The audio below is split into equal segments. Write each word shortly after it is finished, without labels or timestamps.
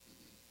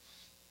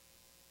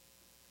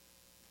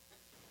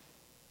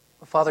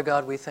Father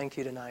God, we thank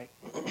you tonight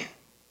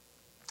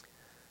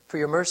for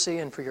your mercy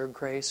and for your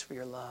grace, for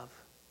your love.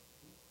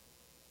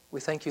 We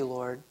thank you,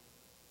 Lord,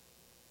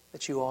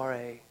 that you are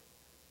a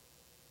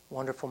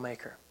wonderful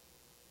maker.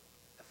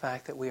 The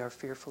fact that we are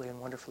fearfully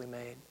and wonderfully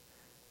made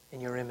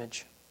in your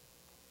image,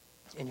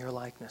 in your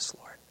likeness,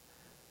 Lord.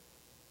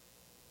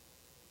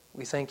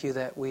 We thank you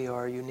that we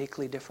are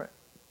uniquely different,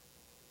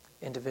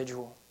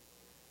 individual,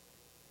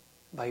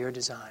 by your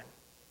design.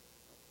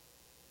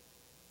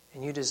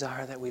 And you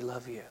desire that we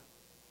love you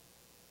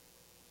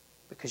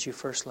because you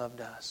first loved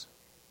us.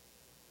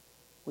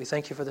 We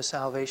thank you for the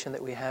salvation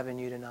that we have in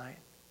you tonight.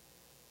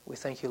 We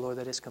thank you, Lord,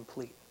 that it's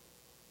complete.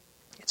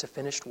 It's a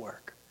finished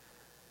work.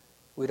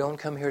 We don't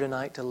come here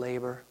tonight to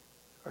labor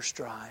or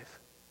strive.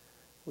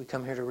 We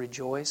come here to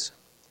rejoice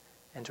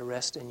and to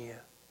rest in you.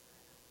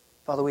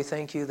 Father, we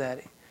thank you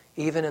that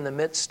even in the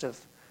midst of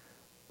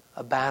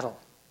a battle,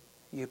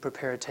 you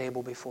prepare a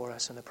table before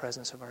us in the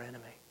presence of our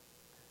enemy.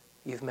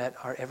 You've met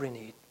our every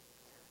need.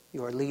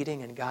 You are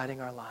leading and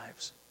guiding our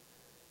lives.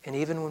 And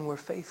even when we're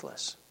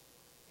faithless,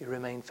 you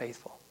remain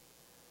faithful.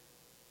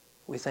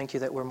 We thank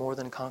you that we're more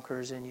than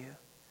conquerors in you,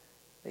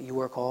 that you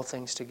work all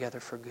things together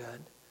for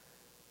good,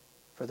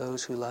 for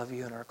those who love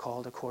you and are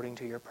called according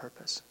to your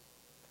purpose.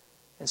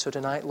 And so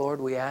tonight, Lord,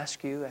 we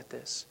ask you at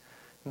this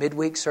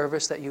midweek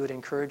service that you would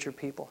encourage your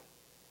people.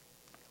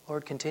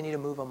 Lord, continue to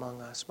move among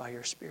us by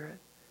your Spirit.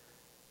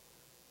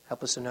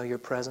 Help us to know your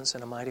presence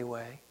in a mighty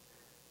way.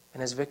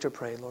 And as Victor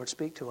prayed, Lord,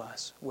 speak to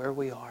us where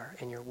we are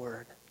in your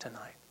word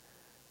tonight.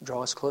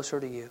 Draw us closer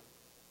to you.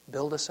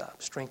 Build us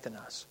up, strengthen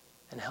us,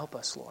 and help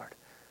us, Lord,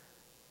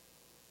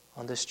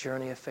 on this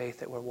journey of faith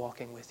that we're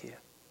walking with you.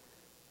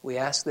 We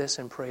ask this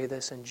and pray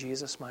this in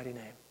Jesus' mighty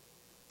name.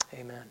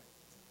 Amen.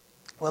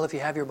 Well, if you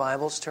have your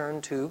Bibles,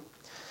 turn to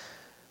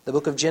the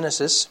book of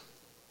Genesis,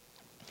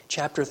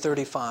 chapter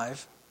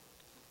 35.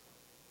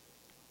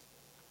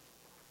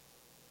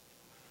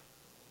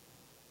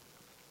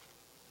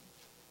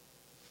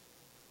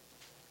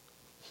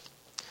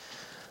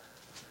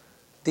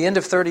 The end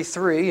of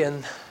 33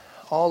 and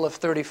all of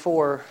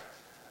 34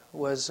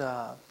 was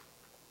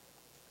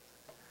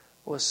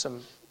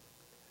some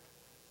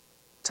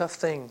tough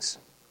things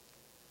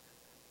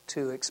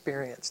to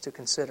experience, to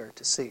consider,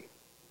 to see.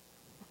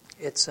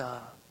 It's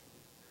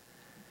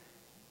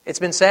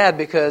been sad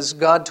because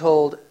God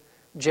told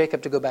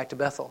Jacob to go back to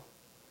Bethel,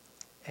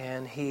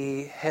 and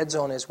he heads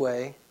on his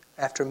way.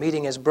 After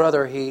meeting his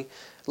brother, he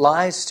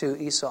lies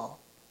to Esau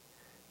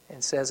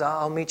and says,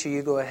 "I'll meet you,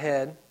 you go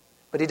ahead."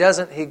 But he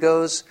doesn't. He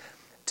goes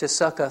to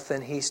Succoth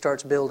and he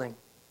starts building.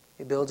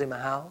 He builds him a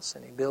house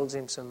and he builds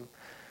him some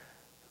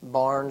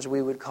barns, we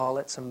would call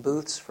it, some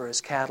booths for his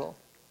cattle.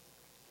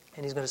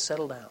 And he's going to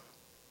settle down.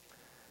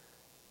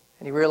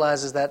 And he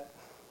realizes that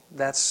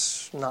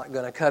that's not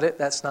going to cut it.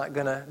 That's not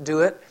going to do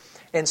it.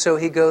 And so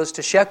he goes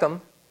to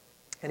Shechem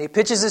and he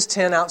pitches his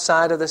tent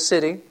outside of the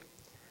city.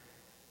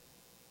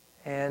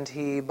 And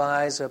he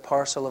buys a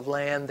parcel of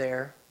land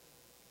there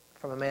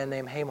from a man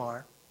named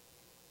Hamor.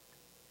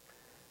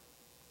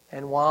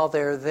 And while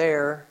they're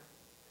there,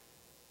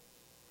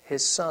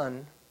 his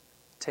son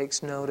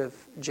takes note of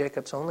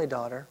Jacob's only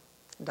daughter,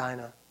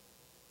 Dinah.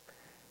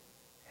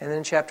 And then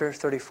in chapter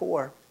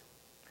 34,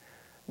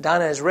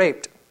 Dinah is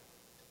raped.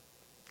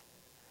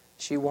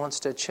 She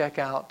wants to check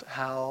out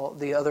how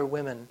the other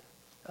women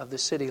of the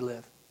city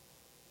live.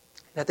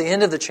 At the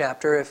end of the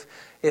chapter,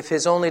 if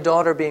his only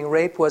daughter being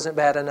raped wasn't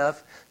bad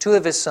enough, two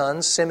of his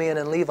sons, Simeon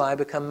and Levi,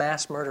 become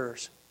mass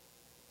murderers.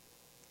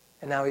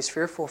 And now he's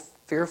fearful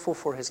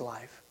for his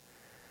life.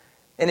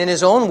 And in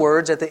his own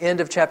words, at the end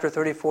of chapter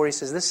 34, he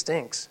says, "This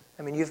stinks.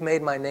 I mean, you've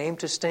made my name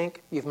to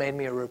stink. You've made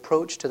me a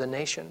reproach to the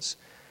nations.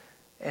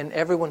 And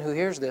everyone who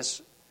hears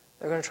this,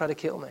 they're going to try to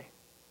kill me.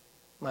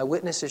 My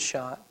witness is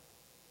shot."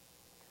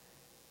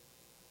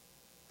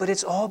 But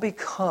it's all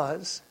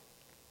because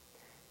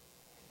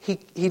he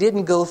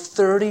didn't go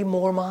 30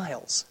 more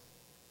miles.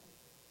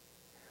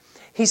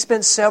 He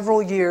spent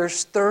several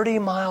years 30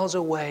 miles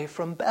away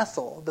from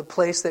Bethel, the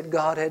place that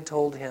God had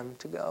told him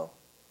to go.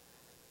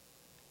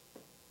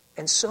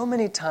 And so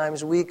many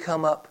times we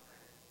come up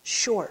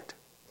short.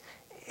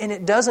 And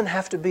it doesn't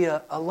have to be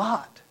a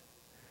lot.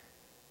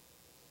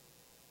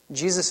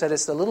 Jesus said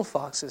it's the little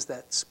foxes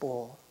that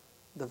spoil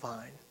the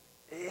vine.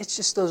 It's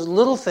just those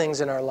little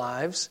things in our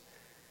lives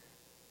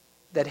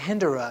that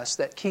hinder us,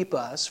 that keep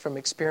us from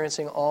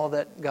experiencing all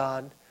that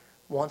God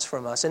wants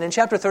from us. And in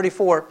chapter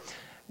 34,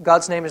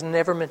 God's name is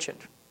never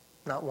mentioned,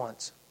 not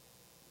once.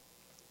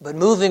 But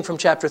moving from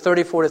chapter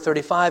 34 to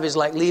 35 is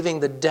like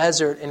leaving the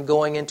desert and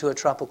going into a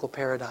tropical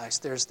paradise.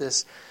 There's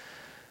this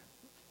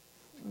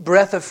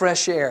breath of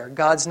fresh air.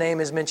 God's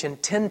name is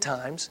mentioned 10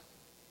 times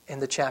in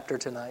the chapter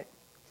tonight.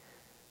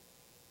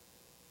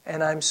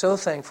 And I'm so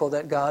thankful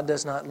that God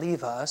does not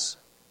leave us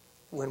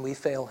when we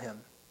fail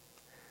Him.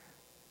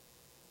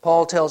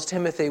 Paul tells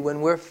Timothy,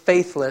 when we're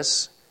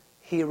faithless,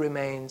 he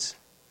remains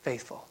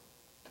faithful.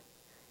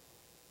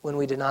 When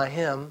we deny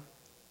Him,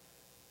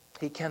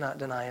 He cannot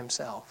deny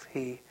Himself.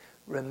 He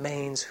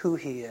remains who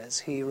He is.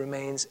 He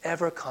remains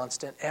ever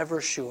constant,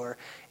 ever sure,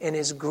 and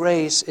His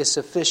grace is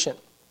sufficient.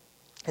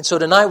 And so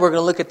tonight we're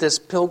going to look at this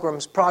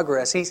pilgrim's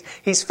progress.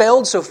 He's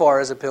failed so far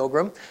as a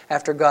pilgrim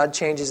after God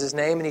changes his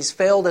name, and he's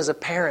failed as a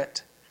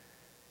parent.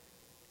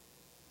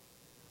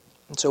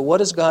 And so what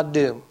does God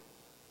do?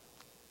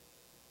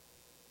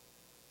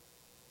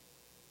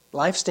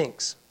 Life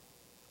stinks.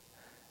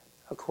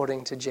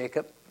 According to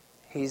Jacob,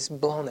 he's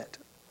blown it.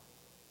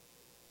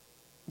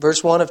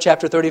 Verse 1 of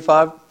chapter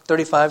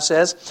 35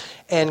 says,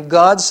 "And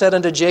God said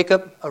unto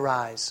Jacob,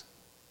 Arise.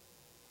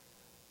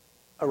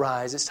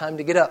 Arise." It's time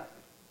to get up.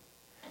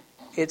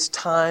 It's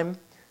time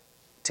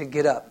to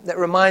get up. That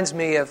reminds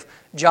me of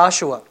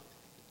Joshua.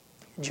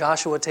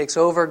 Joshua takes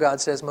over.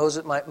 God says,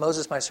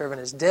 Moses, my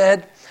servant, is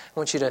dead. I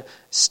want you to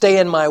stay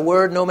in my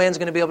word. No man's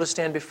going to be able to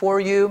stand before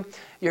you.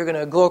 You're going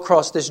to go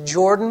across this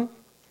Jordan.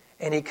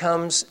 And he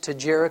comes to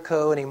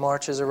Jericho and he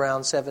marches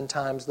around 7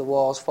 times. The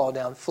walls fall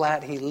down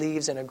flat. He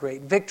leaves in a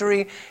great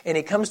victory. And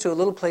he comes to a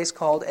little place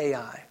called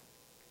Ai.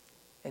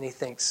 And he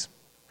thinks,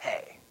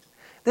 hey,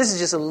 this is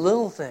just a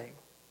little thing.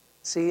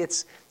 See,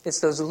 it's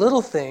those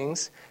little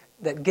things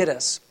that get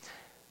us.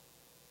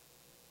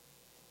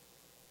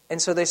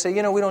 And so they say,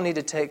 we don't need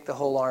to take the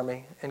whole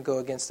army and go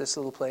against this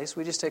little place.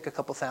 We just take a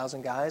couple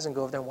thousand guys and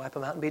go over there and wipe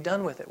them out and be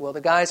done with it. Well, the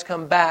guys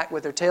come back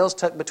with their tails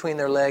tucked between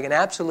their leg in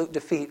absolute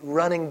defeat,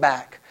 running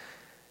back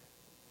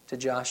to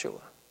Joshua.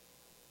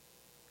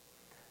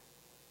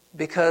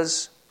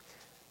 Because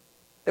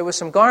there were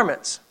some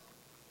garments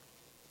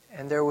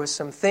and there were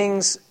some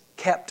things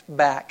kept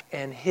back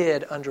and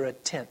hid under a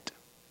tent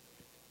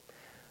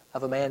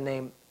of a man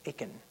named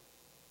Achan.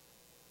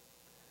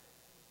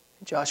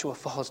 Joshua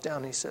falls down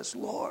and he says,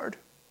 Lord.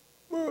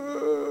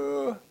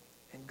 And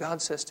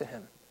God says to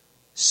him,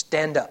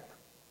 stand up.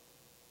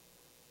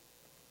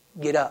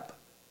 Get up.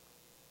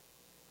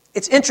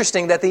 It's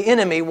interesting that the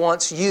enemy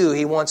wants you,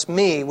 he wants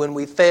me, when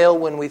we fail,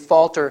 when we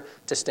falter,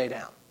 to stay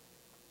down.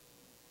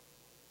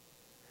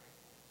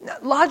 Now,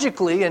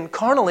 logically and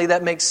carnally,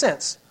 that makes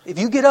sense. If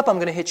you get up, I'm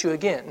going to hit you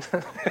again.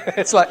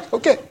 It's like,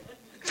 okay,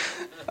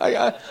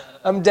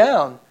 I'm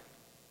down.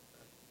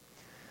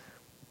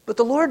 But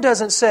the Lord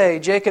doesn't say,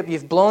 Jacob,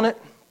 you've blown it.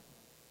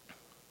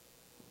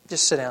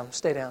 Just sit down,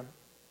 stay down.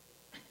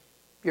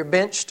 You're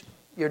benched,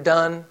 you're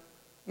done,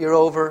 you're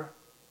over,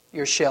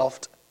 you're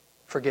shelved.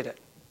 Forget it.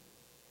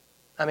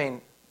 I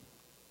mean,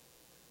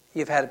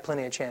 you've had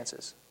plenty of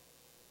chances.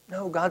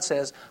 No, God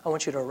says, I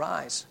want you to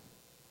arise.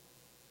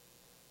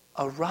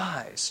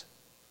 Arise.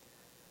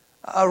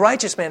 A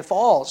righteous man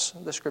falls,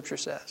 the Scripture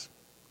says,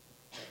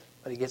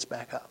 but he gets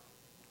back up.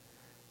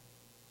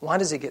 Why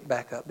does he get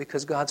back up?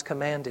 Because God's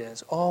command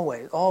is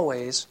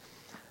always,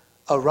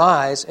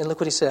 arise. And look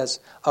what he says.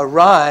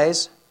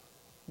 Arise,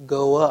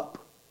 go up.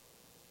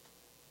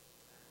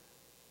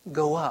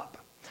 Go up.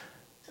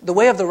 The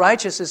way of the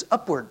righteous is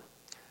upward.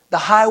 The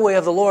highway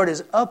of the Lord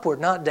is upward,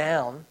 not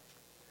down.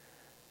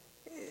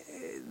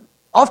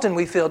 Often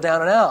we feel down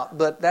and out,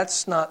 but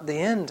that's not the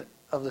end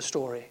of the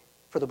story.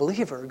 For the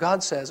believer,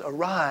 God says,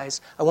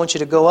 arise, I want you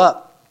to go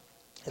up.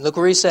 And look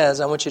where he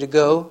says, I want you to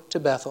go to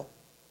Bethel.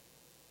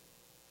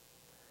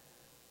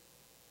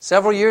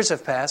 Several years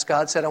have passed.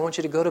 God said, I want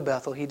you to go to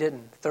Bethel. He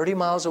didn't. 30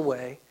 miles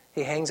away,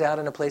 he hangs out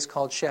in a place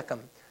called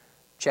Shechem,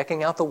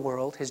 checking out the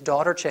world, his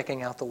daughter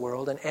checking out the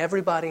world, and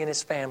everybody in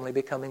his family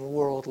becoming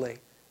worldly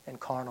and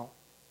carnal.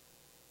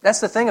 That's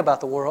the thing about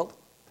the world.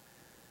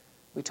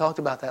 We talked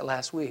about that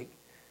last week.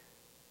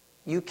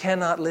 You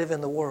cannot live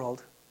in the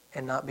world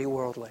and not be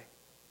worldly.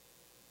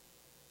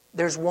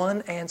 There's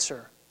one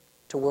answer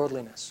to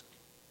worldliness.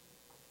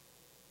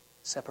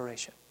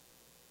 Separation.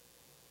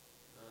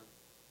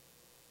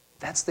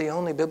 That's the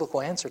only biblical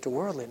answer to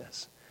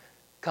worldliness.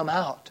 Come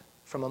out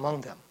from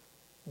among them.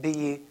 Be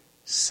ye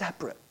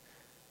separate,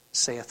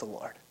 saith the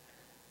Lord.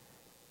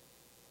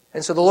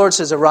 And so the Lord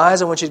says,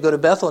 arise, I want you to go to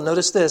Bethel. And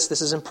notice this.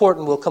 This is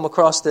important. We'll come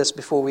across this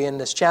before we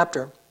end this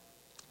chapter.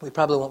 We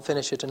probably won't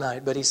finish it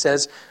tonight. But he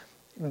says,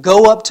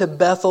 go up to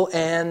Bethel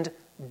and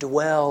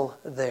dwell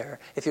there.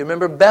 If you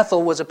remember,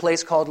 Bethel was a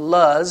place called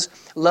Luz.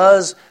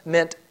 Luz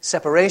meant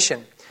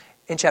separation.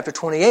 In chapter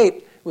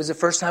 28 was the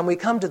first time we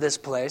come to this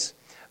place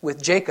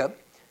with Jacob.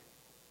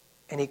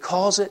 And he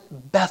calls it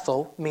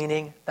Bethel,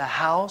 meaning the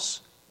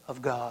house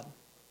of God.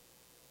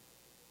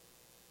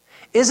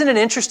 Isn't it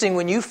interesting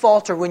when you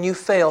falter, when you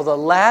fail, the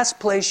last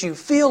place you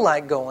feel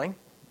like going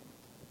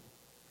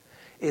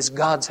is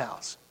God's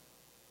house.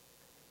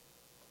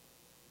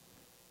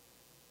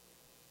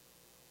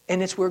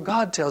 And it's where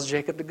God tells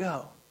Jacob to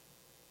go.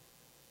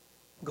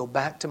 Go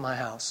back to my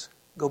house.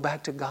 Go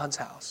back to God's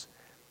house.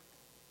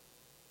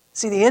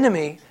 See, the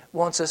enemy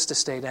wants us to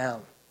stay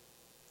down.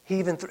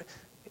 You're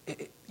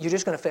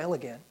just going to fail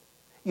again.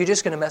 You're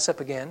just going to mess up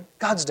again.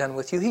 God's done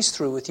with you. He's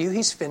through with you.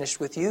 He's finished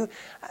with you.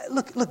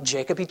 Look,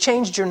 Jacob, He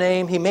changed your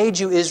name. He made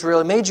you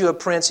Israel. He made you a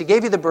prince. He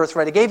gave you the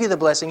birthright. He gave you the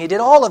blessing. He did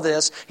all of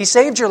this. He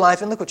saved your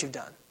life, and look what you've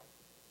done.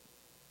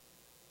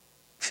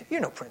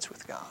 You're no prince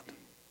with God.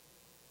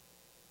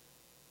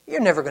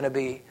 You're never going to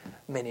be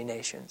many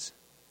nations.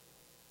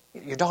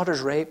 Your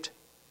daughter's raped.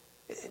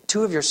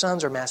 2 of your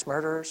sons are mass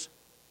murderers.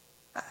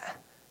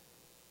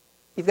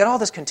 You've got all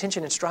this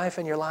contention and strife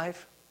in your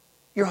life.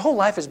 Your whole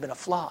life has been a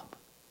flop.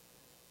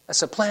 A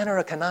supplanter,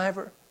 a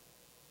conniver.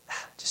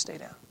 Just stay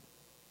down.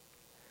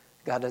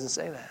 God doesn't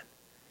say that.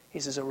 He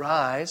says,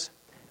 arise.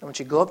 I want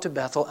you to go up to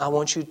Bethel. I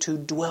want you to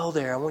dwell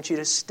there. I want you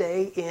to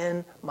stay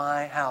in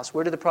my house.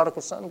 Where did the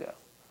prodigal son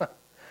go?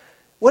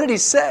 What did he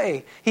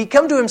say? He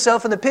come to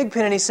himself in the pig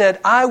pen and he said,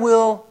 I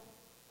will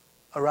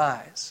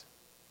arise.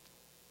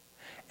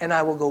 And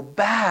I will go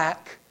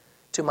back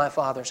to my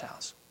father's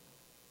house.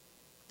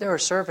 There are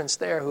servants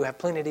there who have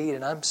plenty to eat,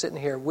 and I'm sitting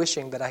here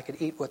wishing that I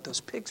could eat what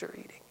those pigs are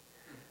eating.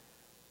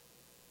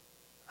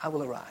 I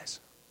will arise.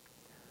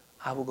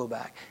 I will go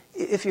back.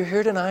 If you're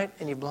here tonight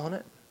and you've blown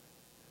it,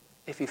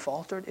 if you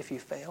faltered, if you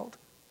failed,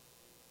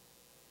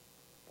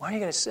 why are you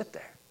going to sit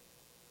there?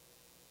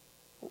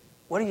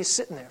 What are you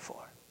sitting there for?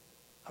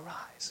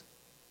 Arise.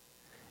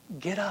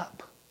 Get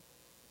up.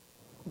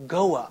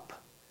 Go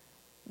up.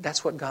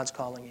 That's what God's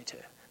calling you to.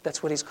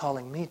 That's what He's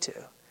calling me to.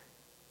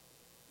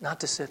 Not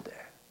to sit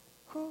there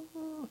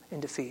in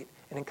defeat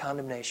and in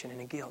condemnation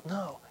and in guilt.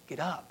 No, get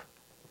up.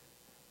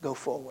 Go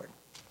forward.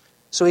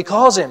 So He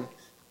calls him.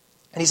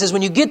 And He says,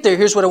 when you get there,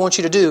 here's what I want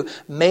you to do.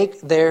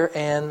 Make there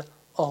an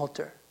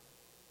altar.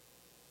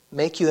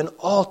 Make you an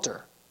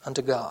altar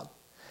unto God,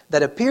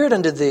 that appeared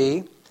unto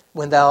thee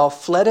when thou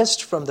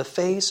fleddest from the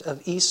face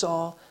of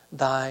Esau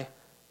thy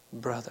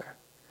brother.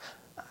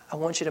 I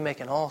want you to make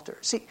an altar.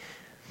 See,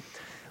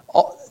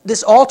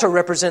 this altar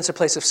represents a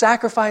place of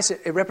sacrifice.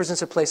 It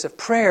represents a place of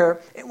prayer.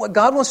 What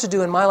God wants to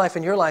do in my life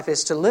and your life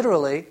is to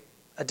literally,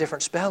 a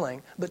different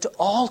spelling, but to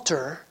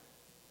alter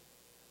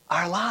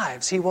our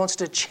lives. He wants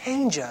to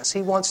change us.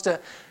 He wants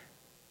to,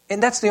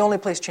 and that's the only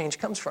place change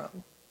comes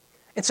from.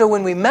 And so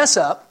when we mess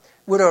up,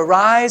 we're to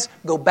arise,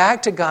 go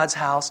back to God's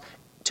house,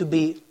 to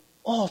be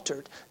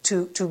altered,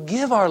 to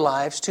give our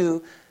lives,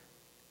 to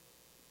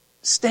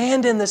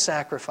stand in the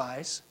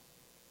sacrifice,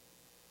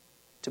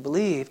 to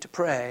believe, to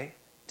pray,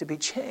 to be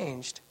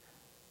changed.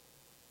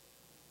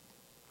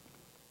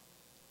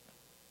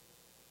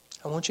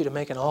 I want you to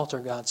make an altar,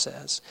 God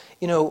says.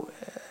 You know,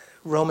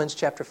 Romans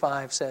chapter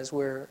 5 says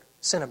where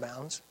sin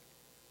abounds,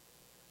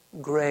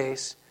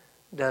 grace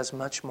does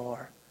much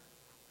more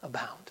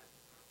abound.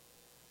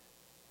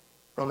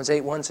 Romans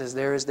 8:1 says,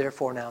 there is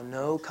therefore now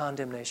no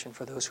condemnation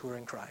for those who are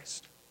in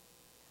Christ.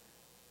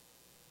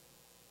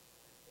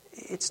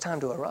 It's time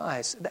to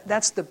arise.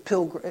 That's the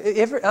pilgrim.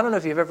 I don't know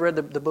if you've ever read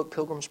the book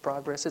Pilgrim's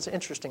Progress. It's an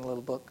interesting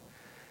little book.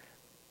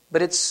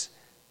 But it's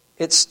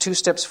 2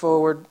 steps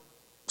forward,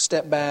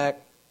 step back,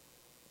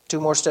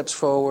 2 more steps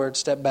forward,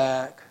 step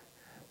back,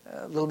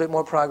 a little bit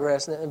more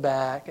progress, then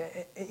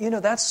back. You know,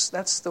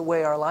 that's the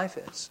way our life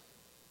is.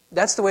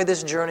 That's the way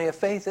this journey of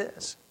faith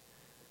is.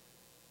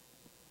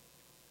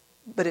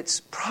 But it's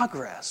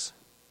progress.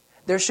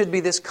 There should be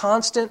this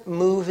constant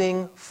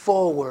moving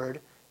forward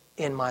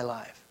in my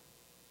life.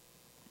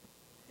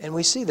 And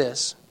we see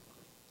this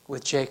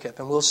with Jacob,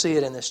 and we'll see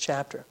it in this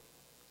chapter.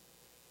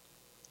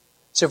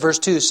 So verse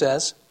 2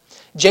 says,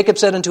 Jacob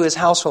said unto his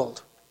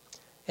household,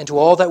 and to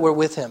all that were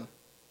with him,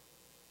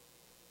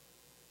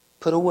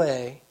 put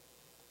away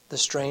the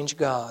strange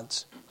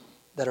gods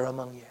that are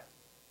among you.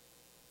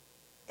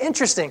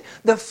 Interesting.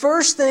 The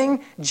first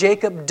thing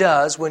Jacob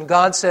does when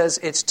God says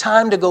it's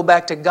time to go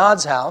back to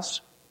God's house,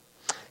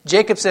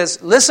 Jacob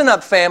says, listen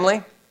up,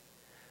 family.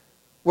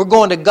 We're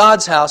going to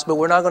God's house, but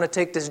we're not going to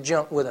take this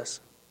junk with us.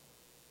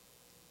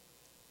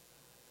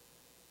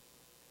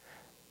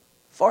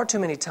 Far too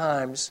many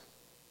times,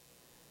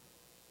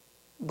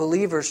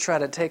 believers try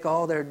to take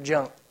all their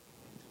junk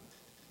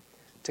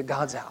to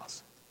God's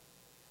house.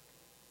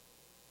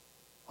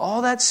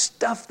 All that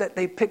stuff that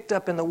they picked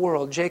up in the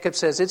world, Jacob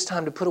says, it's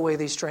time to put away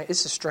these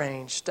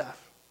strange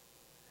stuff.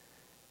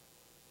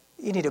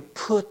 You need to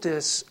put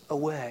this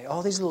away.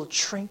 All these little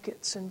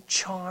trinkets and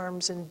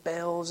charms and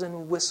bells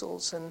and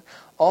whistles and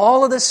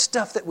all of this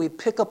stuff that we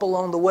pick up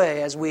along the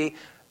way as we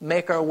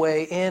make our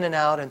way in and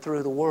out and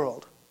through the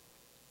world.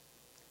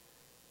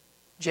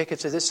 Jacob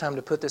says it's time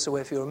to put this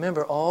away. If you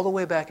remember, all the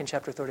way back in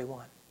chapter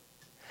 31.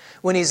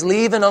 When he's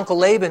leaving Uncle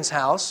Laban's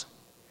house,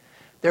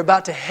 they're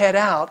about to head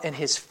out, and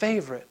his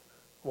favorite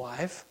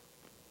wife,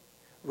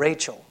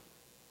 Rachel,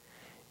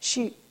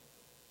 she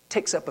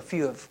takes up a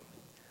few of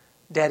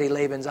Daddy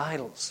Laban's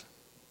idols.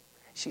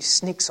 She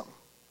sneaks them.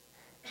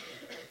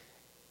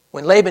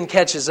 When Laban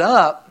catches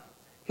up,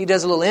 he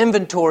does a little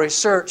inventory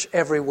search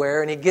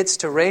everywhere, and he gets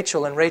to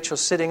Rachel, and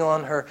Rachel's sitting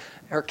on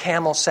her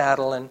camel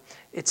saddle, and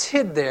it's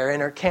hid there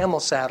in her camel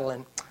saddle,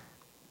 and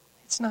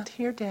it's not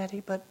here,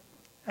 Daddy, but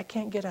I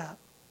can't get up.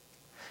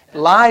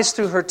 Lies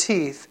through her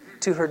teeth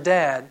to her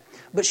dad,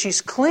 but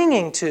she's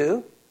clinging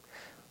to.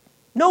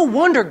 No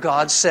wonder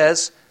God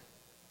says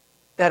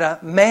that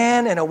a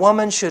man and a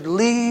woman should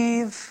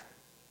leave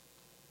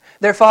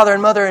their father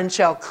and mother and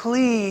shall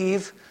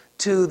cleave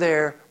to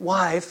their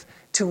wife,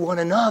 to one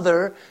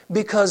another,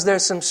 because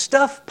there's some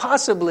stuff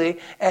possibly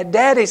at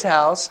Daddy's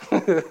house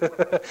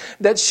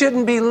that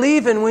shouldn't be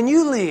leaving when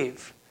you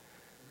leave.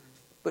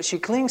 But she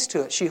clings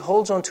to it, she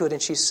holds on to it,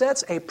 and she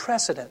sets a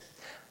precedent.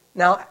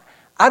 Now,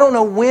 I don't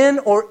know when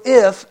or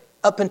if,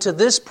 up until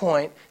this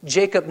point,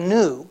 Jacob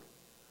knew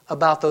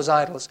about those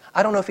idols.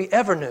 I don't know if he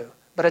ever knew,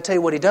 but I tell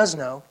you what he does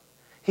know.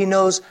 He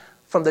knows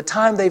from the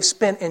time they've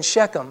spent in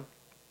Shechem,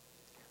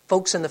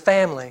 folks in the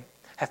family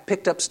have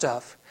picked up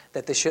stuff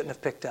that they shouldn't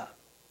have picked up.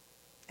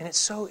 And it's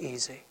so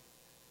easy.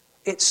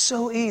 It's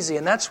so easy.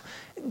 And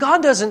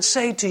God doesn't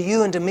say to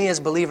you and to me as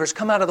believers,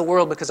 come out of the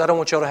world because I don't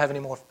want y'all to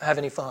have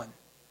any fun.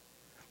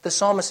 The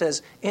psalmist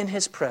says, in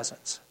His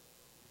presence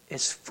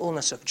is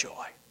fullness of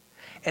joy.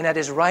 And at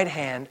His right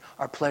hand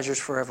are pleasures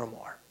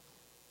forevermore.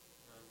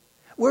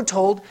 We're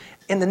told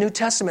in the New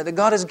Testament that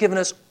God has given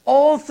us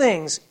all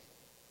things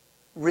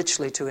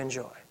richly to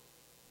enjoy.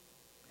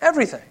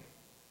 Everything.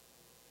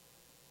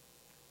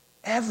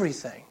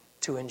 Everything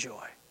to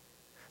enjoy.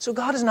 So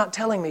God is not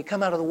telling me,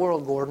 come out of the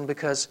world, Gordon,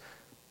 because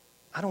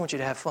I don't want you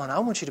to have fun. I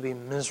want you to be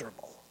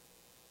miserable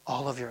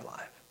all of your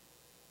life.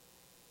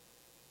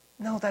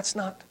 No, that's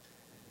not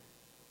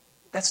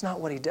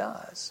what He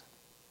does.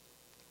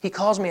 He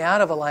calls me out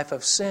of a life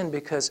of sin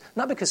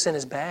not because sin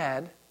is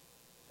bad.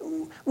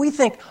 We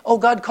think, oh,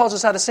 God calls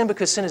us out of sin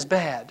because sin is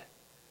bad.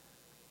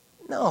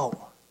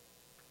 No.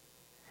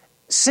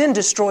 Sin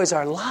destroys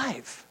our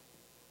life.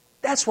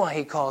 That's why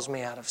He calls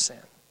me out of sin.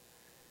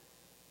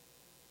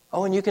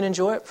 Oh, and you can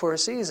enjoy it for a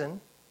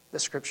season, the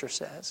Scripture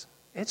says.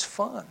 It's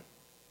fun.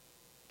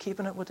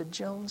 Keeping up with the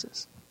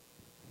Joneses.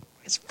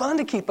 It's fun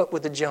to keep up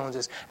with the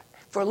Joneses.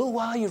 For a little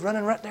while, you're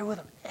running right there with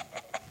them.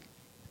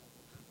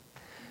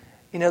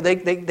 You know, they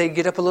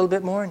get up a little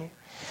bit more, and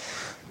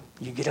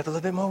you get up a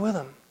little bit more with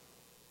them.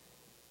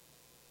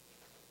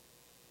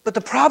 But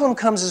the problem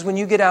comes is when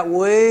you get out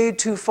way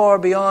too far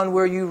beyond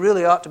where you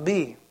really ought to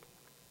be.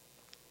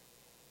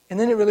 And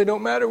then it really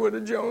don't matter where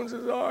the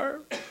Joneses are.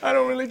 I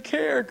don't really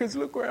care because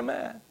look where I'm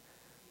at.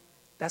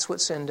 That's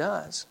what sin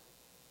does.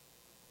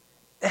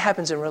 It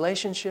happens in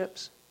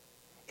relationships.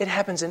 It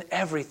happens in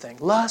everything.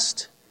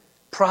 Lust,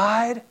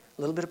 pride,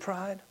 a little bit of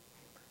pride.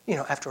 You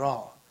know, after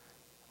all,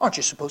 aren't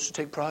you supposed to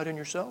take pride in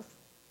yourself?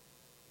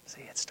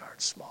 See, it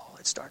starts small.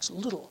 It starts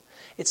little.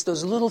 It's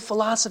those little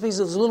philosophies,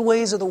 those little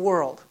ways of the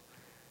world.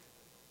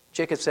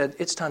 Jacob said,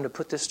 it's time to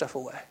put this stuff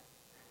away.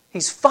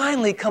 He's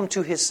finally come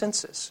to his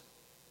senses.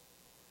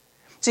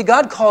 See,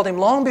 God called him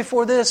long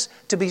before this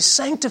to be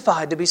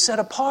sanctified, to be set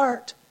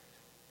apart.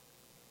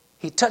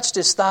 He touched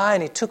his thigh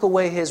and He took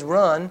away his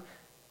run,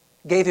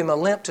 gave him a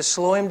limp to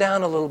slow him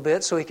down a little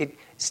bit so he could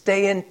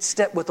stay in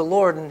step with the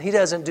Lord. And He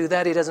doesn't do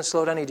that. He doesn't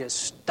slow down. He just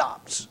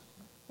stops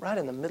right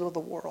in the middle of the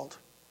world.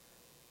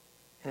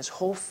 And his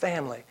whole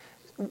family.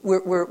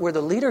 Where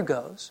the leader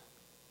goes,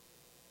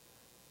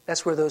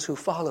 that's where those who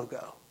follow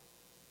go.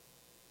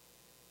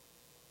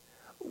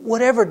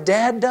 Whatever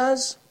Dad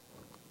does,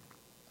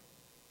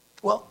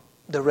 well,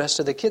 the rest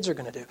of the kids are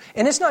going to do.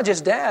 And it's not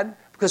just Dad,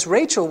 because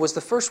Rachel was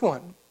the first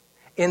one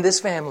in this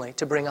family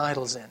to bring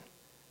idols in.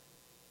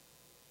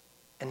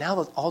 And now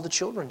all the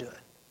children do it.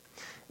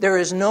 There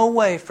is no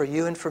way for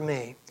you and for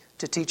me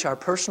to teach our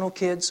personal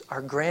kids,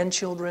 our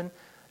grandchildren,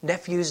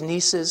 nephews,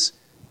 nieces,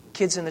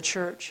 kids in the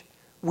church.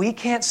 We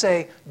can't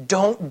say,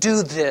 don't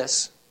do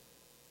this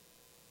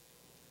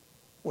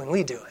when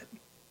we do it.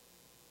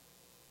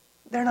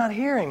 They're not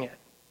hearing it.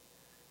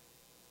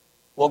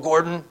 Well,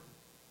 Gordon,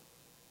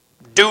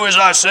 do as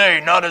I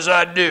say, not as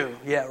I do.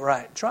 Yeah,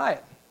 right. Try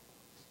it.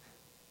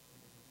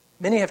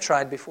 Many have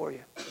tried before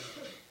you.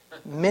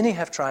 Many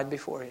have tried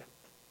before you.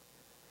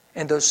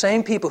 And those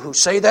same people who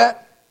say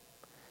that,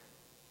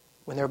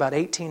 when they're about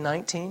 18,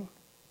 19,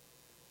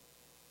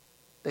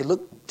 they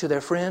look to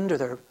their friend or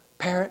their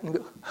parent and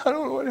go, I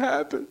don't know what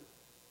happened.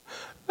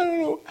 I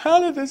don't know. How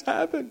did this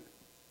happen?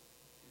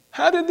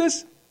 How did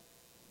this?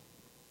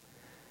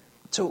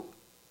 So,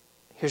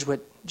 here's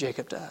what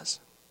Jacob does.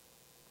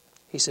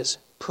 He says,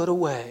 put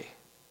away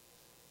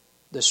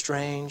the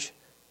strange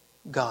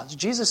gods.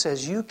 Jesus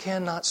says you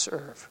cannot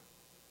serve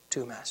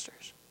two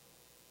masters.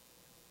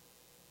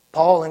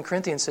 Paul in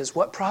Corinthians says,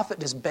 what profit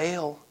does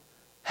Baal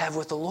have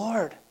with the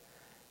Lord?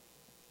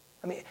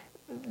 I mean,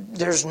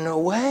 there's no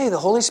way. The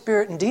Holy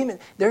Spirit and demon,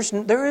 there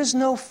is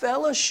no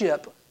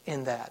fellowship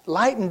in that.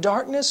 Light and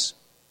darkness,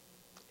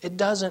 it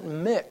doesn't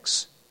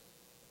mix.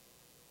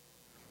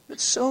 But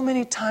so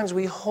many times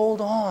we hold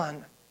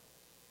on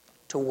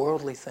to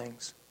worldly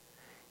things.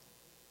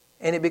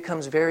 And it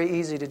becomes very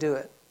easy to do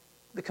it.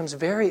 It becomes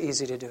very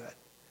easy to do it.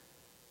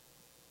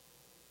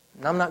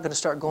 And I'm not going to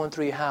start going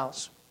through your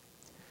house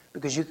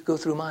because you could go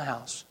through my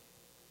house.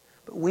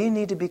 But we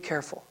need to be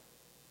careful.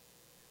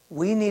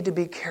 We need to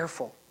be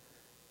careful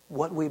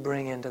what we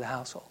bring into the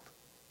household.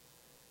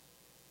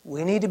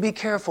 We need to be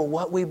careful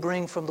what we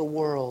bring from the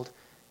world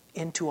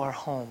into our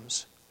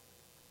homes.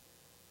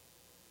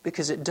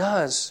 Because it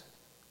does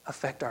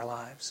affect our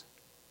lives.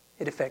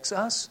 It affects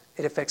us.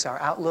 It affects our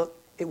outlook.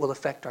 It will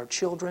affect our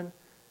children.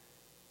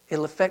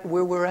 It'll affect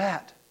where we're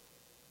at.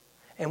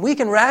 And we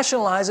can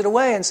rationalize it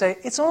away and say,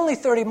 it's only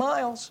 30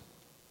 miles.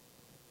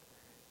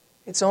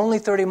 It's only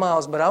 30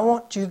 miles, but I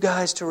want you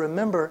guys to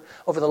remember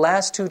over the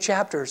last 2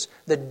 chapters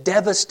the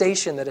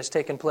devastation that has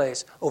taken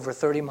place over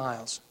 30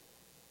 miles.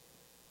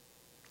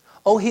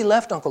 Oh, he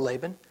left Uncle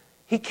Laban.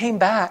 He came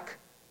back,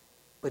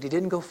 but he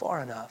didn't go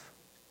far enough.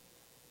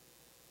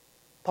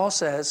 Paul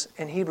says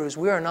in Hebrews,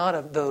 we are not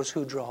of those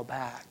who draw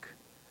back.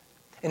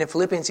 And in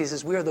Philippians he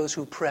says, we are those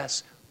who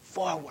press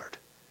forward.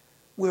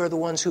 We are the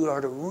ones who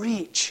are to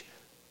reach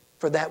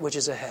for that which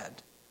is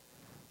ahead.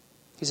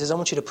 He says, I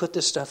want you to put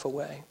this stuff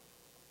away.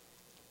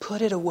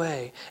 Put it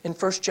away. In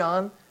 1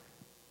 John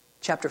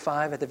chapter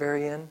 5 at the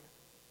very end,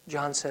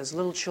 John says,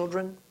 little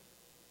children,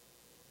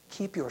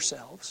 keep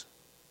yourselves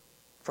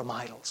from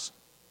idols.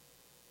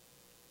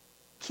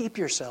 Keep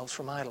yourselves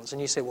from idols.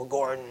 And you say, well,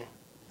 Gordon,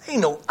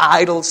 ain't no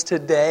idols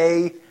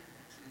today.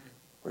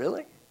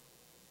 Really?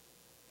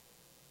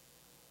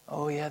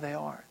 Oh, yeah, they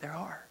are. There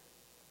are.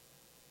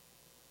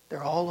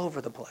 They're all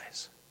over the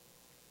place.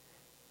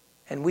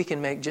 And we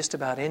can make just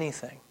about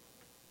anything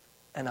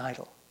an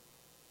idol.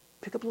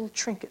 Pick up little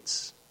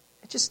trinkets.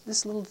 It's just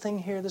this little thing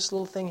here, this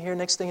little thing here.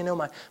 Next thing you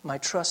know, my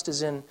trust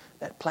is in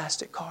that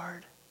plastic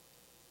card.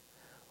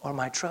 Or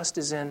my trust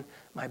is in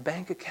my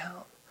bank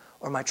account.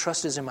 Or my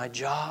trust is in my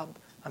job.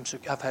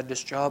 I've had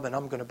this job and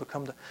I'm going to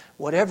become the...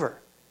 Whatever.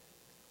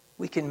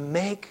 We can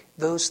make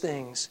those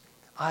things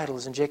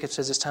idols. And Jacob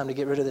says it's time to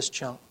get rid of this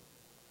junk.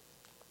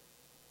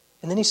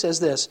 And then he says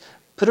this,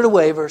 put it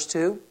away, verse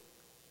 2,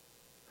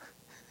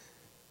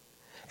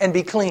 and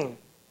be clean.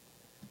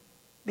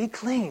 Be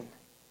clean.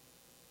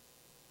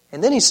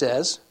 And then he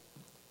says,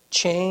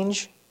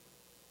 change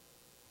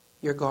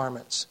your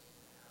garments.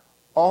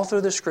 All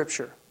through the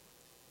Scripture,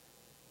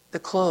 the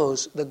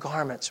clothes, the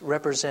garments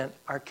represent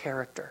our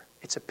character.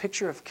 It's a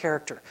picture of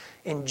character.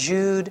 In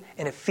Jude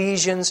and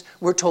Ephesians,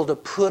 we're told to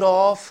put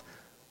off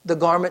the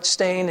garment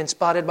stained and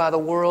spotted by the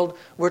world.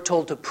 We're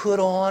told to put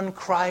on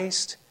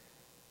Christ.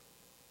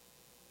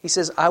 He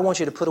says, I want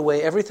you to put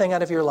away everything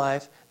out of your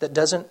life that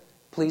doesn't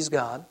please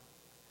God.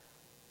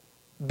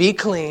 Be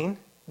clean,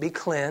 be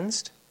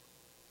cleansed,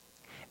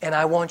 and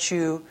I want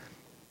you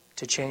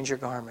to change your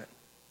garment.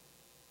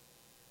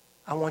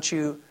 I want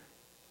you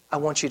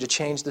to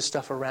change the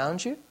stuff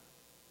around you.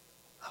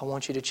 I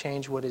want you to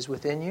change what is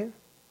within you.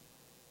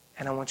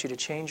 And I want you to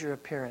change your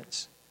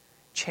appearance.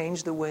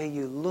 Change the way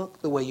you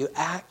look, the way you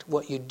act,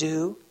 what you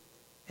do.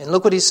 And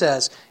look what he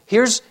says.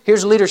 Here's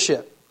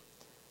leadership.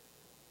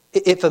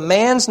 If a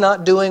man's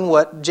not doing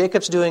what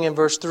Jacob's doing in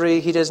verse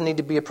 3, he doesn't need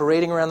to be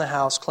parading around the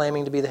house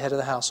claiming to be the head of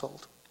the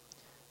household.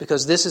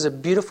 Because this is a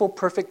beautiful,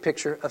 perfect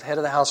picture of head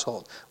of the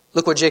household.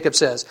 Look what Jacob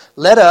says.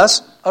 Let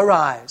us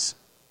arise.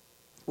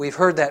 We've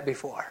heard that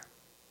before.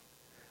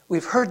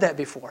 We've heard that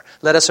before.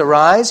 Let us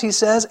arise, he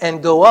says,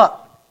 and go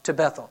up to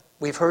Bethel.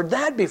 We've heard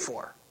that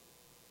before.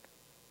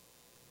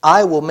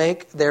 I will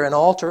make there an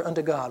altar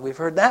unto God. We've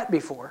heard that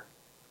before.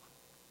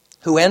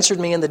 Who answered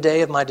me in the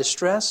day of my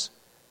distress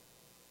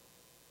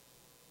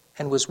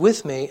and was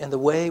with me in the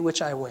way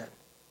which I went.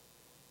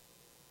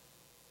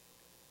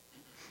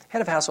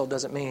 Head of household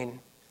doesn't mean,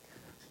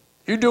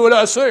 you do what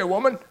I say,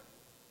 woman.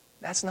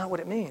 That's not what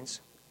it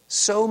means.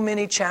 So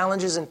many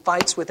challenges and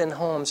fights within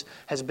homes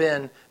has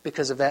been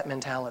because of that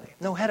mentality.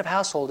 No, head of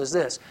household is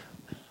this.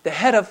 The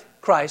head of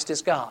Christ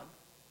is God.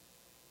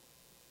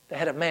 The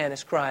head of man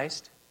is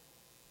Christ.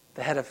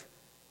 The head of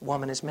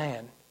woman is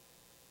man.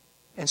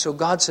 And so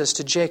God says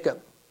to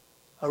Jacob,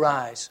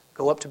 arise,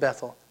 go up to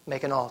Bethel,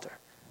 make an altar.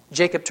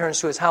 Jacob turns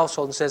to his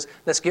household and says,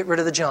 let's get rid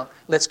of the junk.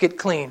 Let's get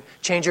clean.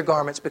 Change your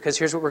garments because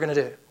here's what we're going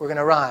to do. We're going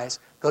to rise,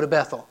 go to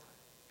Bethel,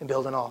 and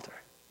build an altar.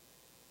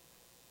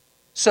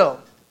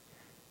 So,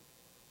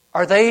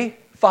 are they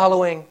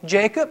following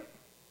Jacob?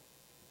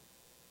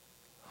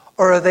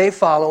 Or are they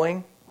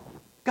following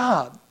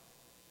God?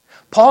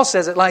 Paul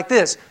says it like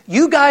this.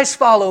 You guys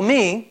follow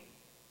me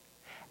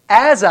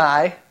as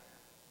I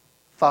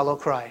follow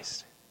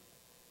Christ.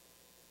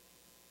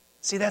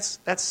 See, that's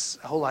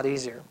a whole lot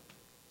easier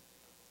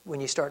when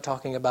you start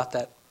talking about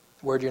that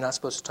word you're not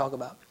supposed to talk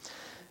about.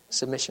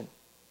 Submission.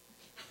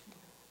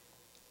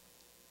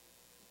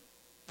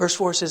 Verse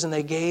 4 says, and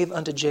they gave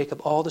unto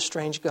Jacob all the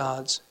strange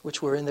gods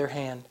which were in their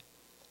hand.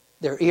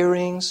 Their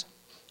earrings,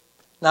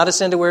 not a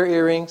sin to wear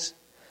earrings.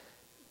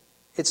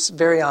 It's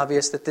very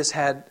obvious that this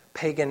had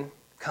pagan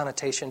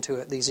connotation to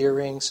it, these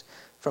earrings,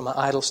 from an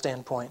idol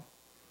standpoint.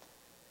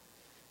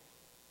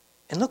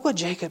 And look what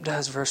Jacob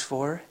does, verse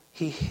 4.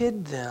 He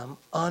hid them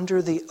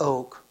under the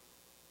oak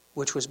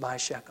which was by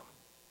Shechem.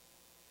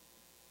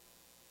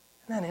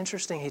 Isn't that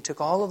interesting? He took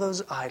all of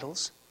those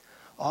idols,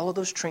 all of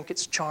those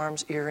trinkets,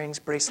 charms, earrings,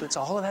 bracelets,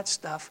 all of that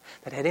stuff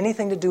that had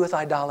anything to do with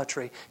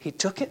idolatry. He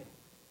took it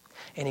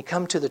and he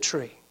come to the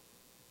tree.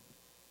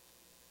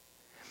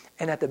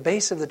 And at the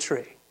base of the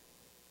tree,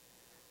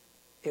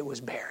 it was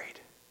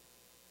buried.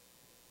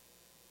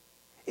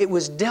 It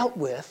was dealt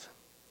with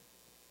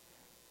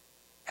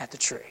at the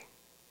tree.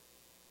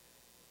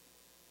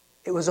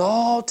 It was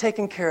all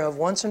taken care of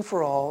once and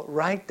for all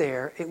right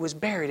there. It was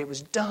buried. It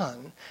was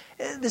done.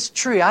 This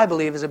tree, I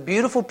believe, is a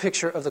beautiful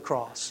picture of the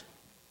cross.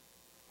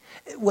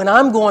 When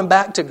I'm going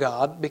back to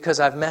God because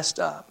I've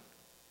messed up,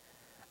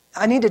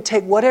 I need to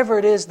take whatever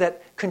it is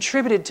that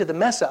contributed to the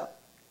mess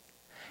up,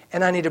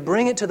 and I need to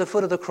bring it to the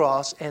foot of the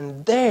cross,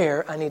 and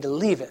there I need to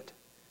leave it.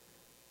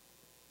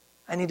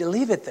 I need to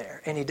leave it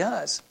there. And he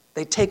does.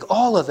 They take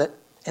all of it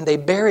and they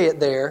bury it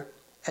there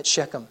at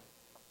Shechem.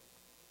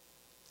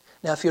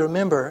 Now, if you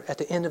remember, at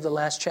the end of the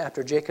last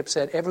chapter, Jacob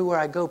said, everywhere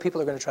I go,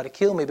 people are going to try to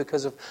kill me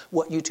because of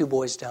what you two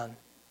boys done.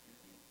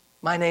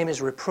 My name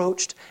is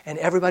reproached, and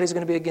everybody's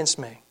going to be against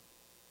me.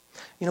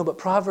 But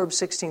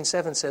Proverbs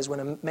 16:7 says, when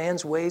a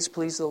man's ways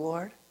please the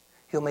Lord,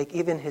 he'll make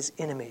even his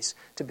enemies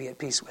to be at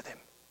peace with him.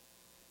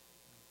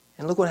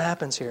 And look what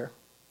happens here.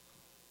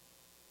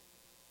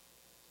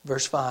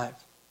 Verse 5.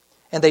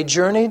 And they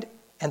journeyed,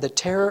 and the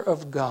terror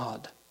of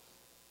God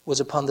was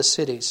upon the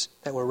cities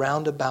that were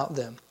round about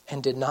them,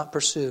 and did not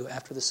pursue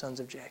after the sons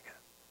of Jacob.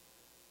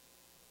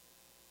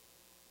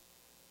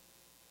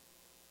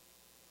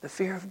 The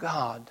fear of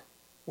God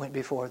went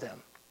before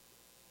them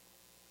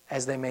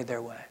as they made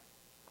their way.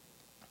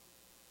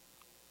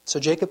 So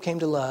Jacob came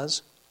to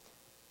Luz,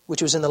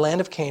 which was in the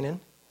land of Canaan,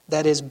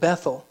 that is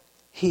Bethel,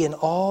 he and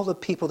all the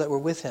people that were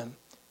with him.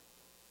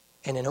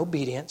 And in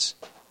obedience,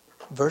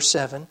 verse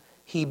 7,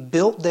 he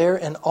built there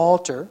an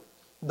altar,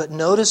 but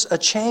notice a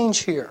change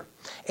here.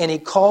 And he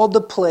called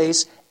the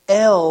place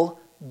El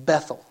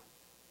Bethel,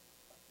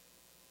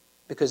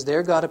 because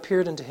there God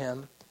appeared unto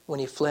him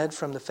when he fled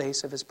from the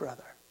face of his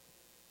brother.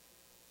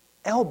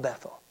 El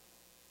Bethel,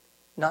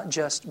 not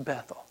just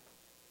Bethel.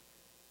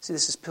 See,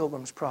 this is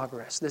Pilgrim's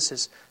Progress. This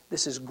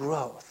is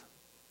growth.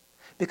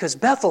 Because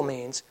Bethel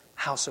means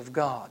house of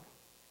God.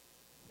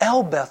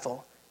 El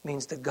Bethel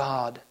means the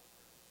God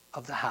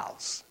of the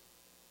house.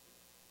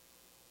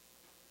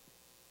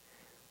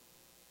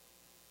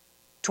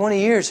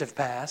 20 years have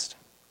passed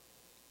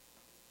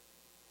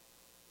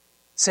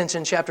since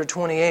in chapter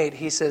 28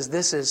 he says,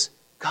 this is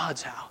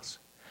God's house.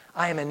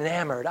 I am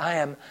enamored.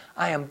 I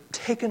am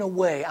taken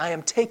away. I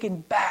am taken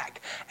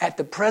back at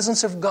the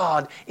presence of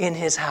God in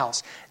His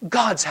house.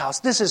 God's house.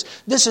 This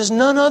is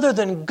none other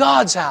than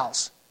God's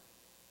house.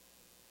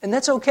 And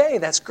that's okay.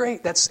 That's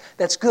great. That's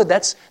good.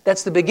 That's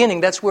the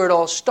beginning. That's where it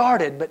all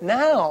started. But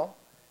now,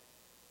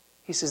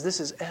 he says, this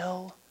is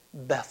El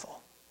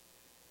Bethel.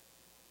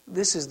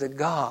 This is the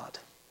God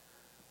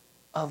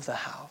of the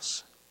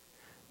house.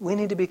 We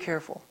need to be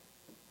careful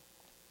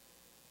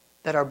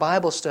that our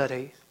Bible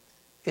study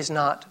is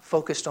not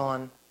focused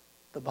on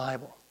the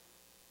Bible.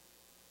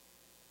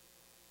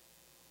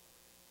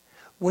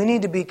 We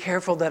need to be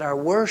careful that our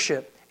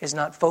worship is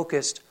not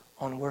focused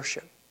on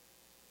worship.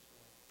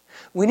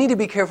 We need to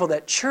be careful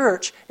that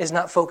church is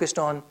not focused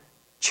on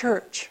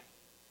church.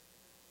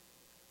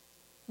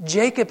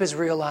 Jacob has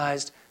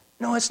realized,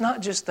 no, it's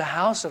not just the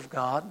house of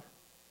God.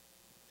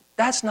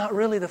 That's not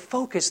really the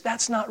focus.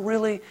 That's not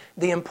really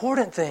the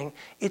important thing.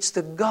 It's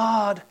the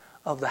God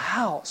of the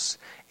house.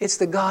 It's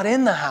the God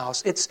in the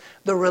house. It's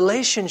the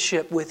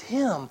relationship with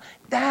Him.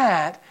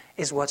 That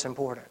is what's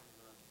important.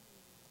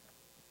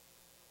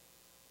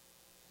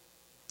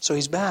 So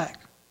he's back.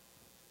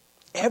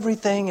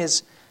 Everything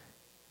is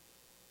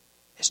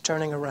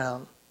turning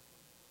around.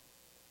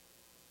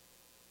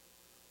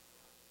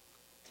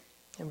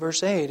 In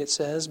verse 8 it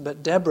says,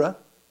 but Deborah,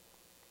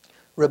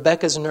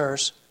 Rebekah's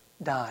nurse,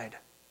 died.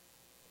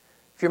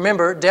 If you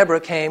remember, Deborah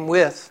came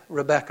with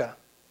Rebekah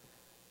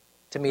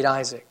to meet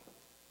Isaac.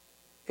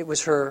 It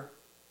was her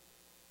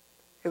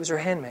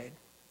handmaid.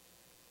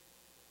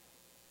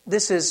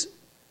 This is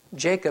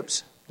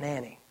Jacob's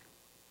nanny.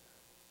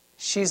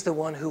 She's the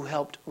one who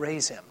helped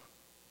raise him.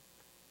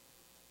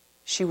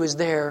 She was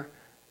there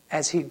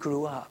as he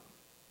grew up.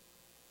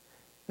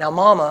 Now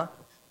Mama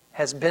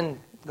has been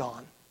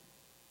gone.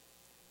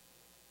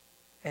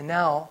 And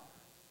now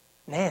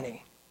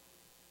Nanny,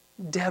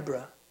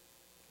 Deborah,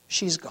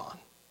 she's gone.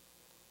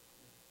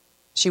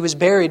 She was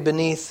buried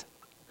beneath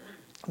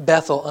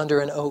Bethel under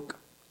an oak.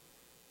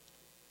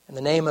 And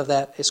the name of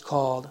that is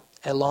called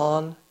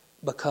Elon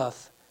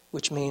Bakuth,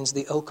 which means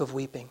the oak of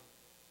weeping.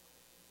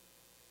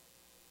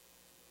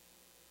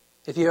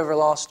 If you ever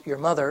lost your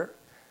mother,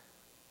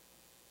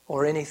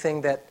 or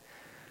anything that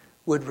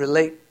would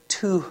relate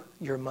to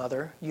your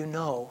mother, you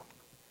know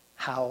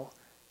how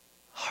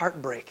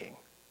heartbreaking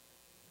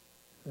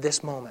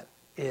this moment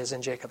is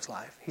in Jacob's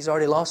life. He's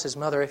already lost his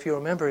mother. If you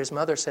remember, his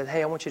mother said,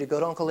 hey, I want you to go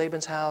to Uncle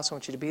Laban's house. I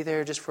want you to be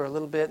there just for a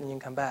little bit and you can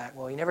come back.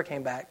 Well, he never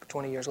came back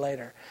 20 years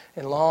later.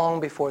 And long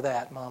before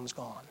that, Mom's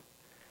gone.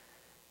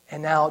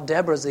 And now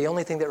Deborah's the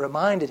only thing that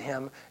reminded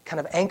him, kind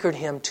of anchored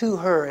him to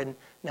her, and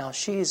now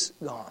she's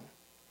gone.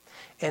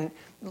 And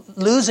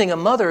losing a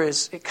mother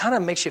it kind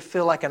of makes you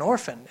feel like an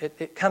orphan.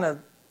 You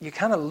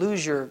kind of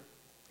lose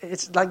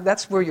it's like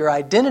that's where your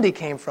identity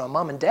came from,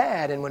 Mom and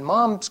Dad. And when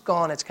Mom's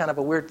gone, it's kind of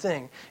a weird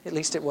thing. At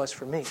least it was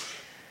for me.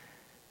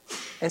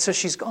 And so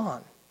she's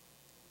gone.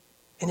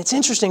 And it's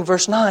interesting,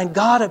 verse 9,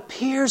 God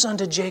appears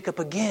unto Jacob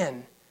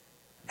again.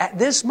 At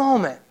this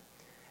moment,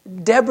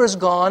 Deborah's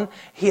gone.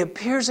 He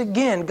appears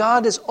again.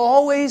 God is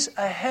always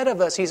ahead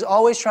of us. He's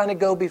always trying to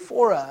go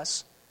before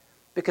us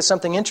because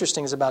something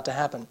interesting is about to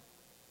happen.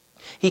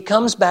 He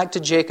comes back to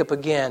Jacob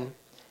again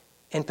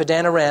in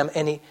Padan Aram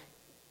and he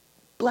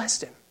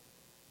blessed him.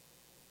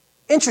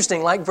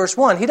 Interesting, like verse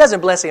 1, he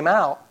doesn't bless him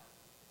out.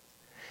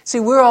 See,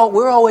 we're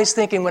always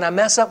thinking when I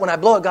mess up, when I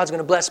blow it, God's going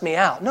to bless me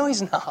out. No,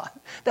 He's not.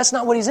 That's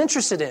not what He's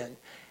interested in.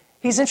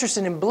 He's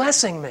interested in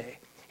blessing me.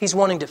 He's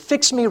wanting to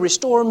fix me,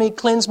 restore me,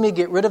 cleanse me,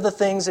 get rid of the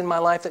things in my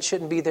life that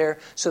shouldn't be there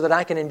so that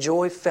I can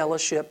enjoy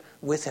fellowship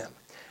with Him.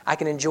 I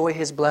can enjoy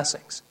His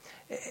blessings.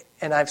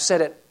 And I've said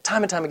it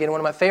time and time again,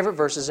 one of my favorite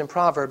verses in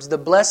Proverbs, the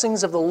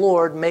blessings of the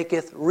Lord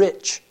maketh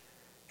rich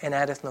and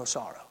addeth no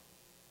sorrow.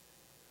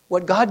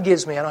 What God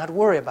gives me, I don't have to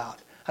worry about.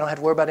 I don't have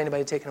to worry about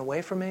anybody taking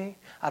away from me.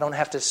 I don't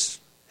have to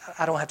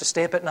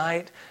stay up at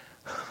night.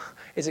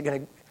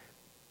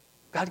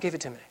 God gave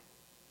it to me.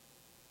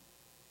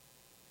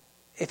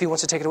 If He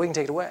wants to take it away, He can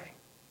take it away.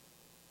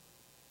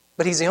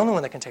 But He's the only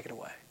one that can take it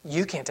away.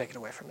 You can't take it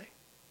away from me.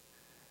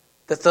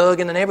 The thug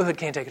in the neighborhood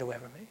can't take it away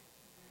from me.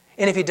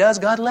 And if he does,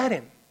 God let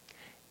him.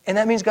 And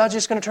that means God's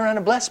just going to turn around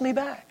and bless me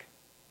back.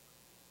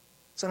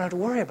 So I don't have to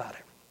worry about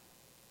it.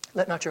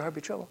 Let not your heart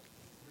be troubled.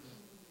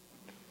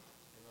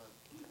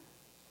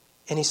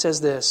 And He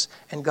says this,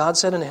 and God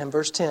said unto him,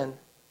 verse 10,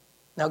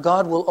 now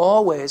God will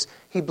always,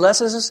 He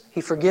blesses us,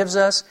 He forgives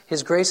us,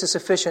 His grace is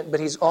sufficient, but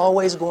He's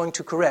always going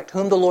to correct.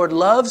 Whom the Lord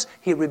loves,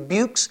 He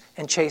rebukes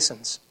and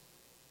chastens.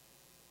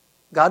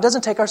 God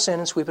doesn't take our sin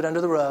and sweep it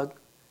under the rug.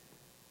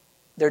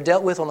 They're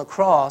dealt with on the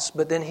cross,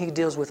 but then He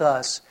deals with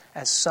us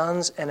as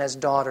sons and as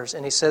daughters.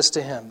 And He says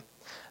to him,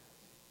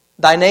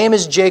 thy name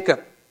is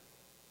Jacob.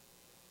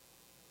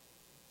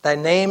 Thy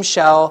name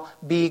shall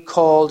not be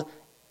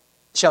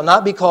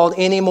called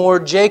any more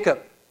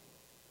Jacob.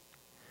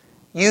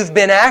 You've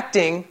been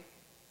acting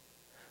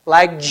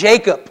like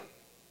Jacob.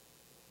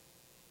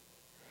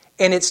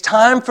 And it's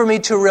time for me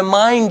to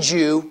remind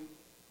you,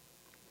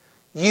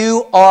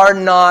 you are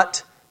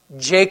not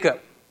Jacob.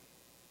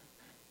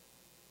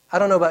 I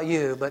don't know about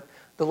you, but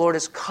the Lord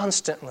is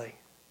constantly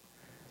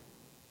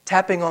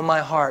tapping on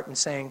my heart and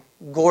saying,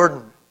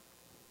 Gordon,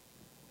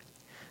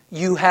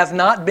 you have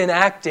not been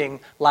acting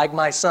like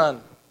my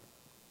son.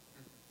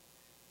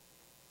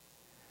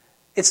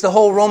 It's the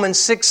whole Romans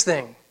 6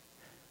 thing.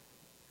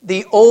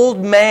 The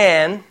old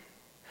man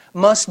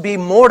must be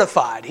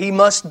mortified. He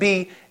must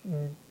be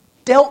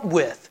dealt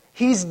with.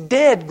 He's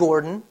dead,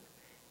 Gordon.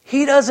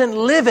 He doesn't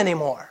live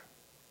anymore.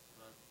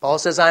 Paul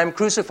says, I am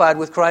crucified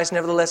with Christ,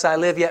 nevertheless I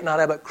live, yet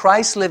not I, but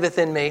Christ liveth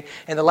in me,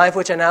 and the life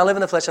which I now live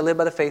in the flesh, I live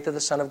by the faith of the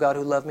Son of God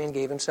who loved me and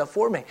gave Himself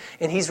for me.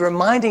 And he's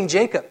reminding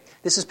Jacob,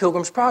 this is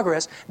Pilgrim's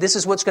Progress, this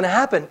is what's going to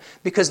happen,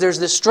 because there's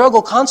this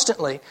struggle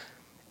constantly.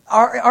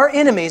 Our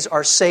enemies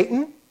are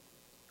Satan,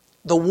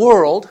 the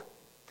world,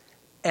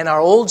 and our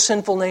old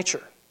sinful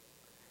nature.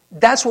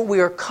 That's what we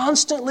are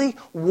constantly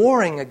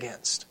warring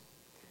against.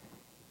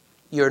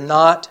 You're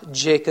not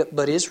Jacob,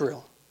 but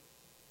Israel.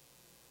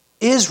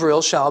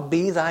 Israel shall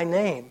be thy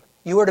name.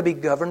 You are to be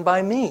governed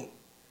by me.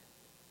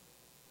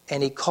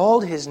 And He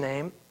called his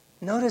name,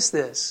 notice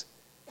this,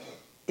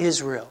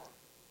 Israel.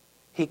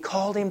 He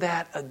called him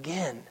that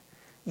again.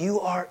 You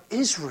are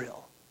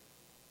Israel.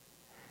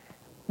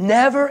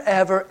 Never,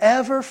 ever,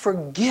 ever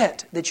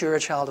forget that you're a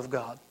child of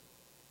God.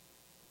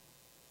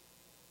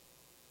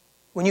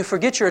 When you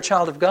forget you're a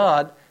child of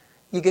God,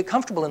 you get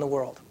comfortable in the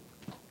world.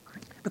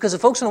 Because the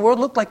folks in the world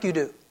look like you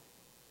do.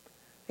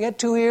 They got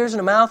 2 ears and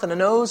a mouth and a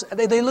nose.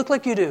 They look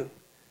like you do.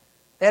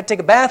 They have to take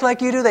a bath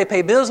like you do. They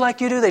pay bills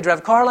like you do. They drive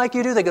a car like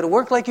you do. They go to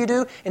work like you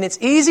do. And it's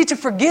easy to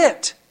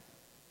forget,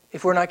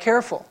 if we're not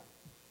careful,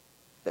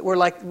 that we're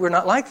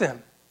not like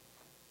them.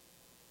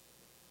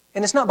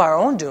 And it's not by our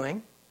own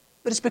doing,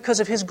 but it's because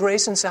of His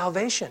grace and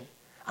salvation.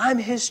 I'm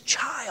His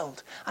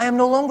child. I am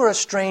no longer a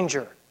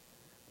stranger.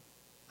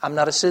 I'm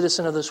not a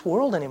citizen of this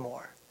world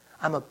anymore.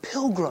 I'm a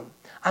pilgrim.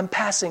 I'm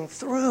passing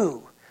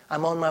through.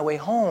 I'm on my way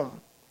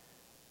home.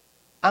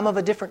 I'm of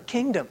a different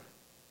kingdom.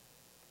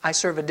 I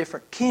serve a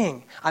different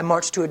king. I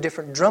march to a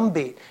different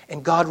drumbeat.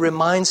 And God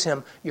reminds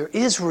him, you're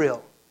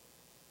Israel.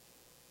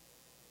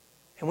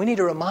 And we need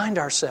to remind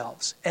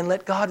ourselves and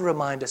let God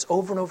remind us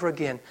over and over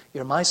again,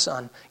 you're my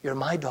son, you're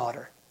my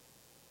daughter.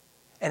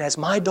 And as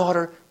my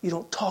daughter, you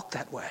don't talk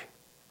that way.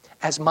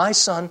 As my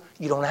son,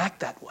 you don't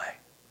act that way.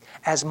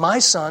 As my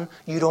son,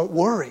 you don't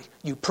worry,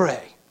 you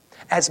pray.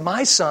 As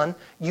my son,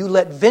 you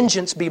let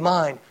vengeance be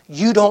mine.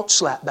 You don't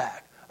slap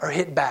back or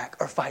hit back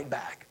or fight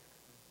back.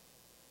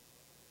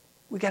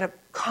 We got to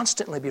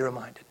constantly be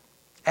reminded.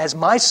 As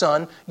my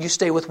son, you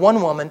stay with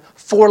one woman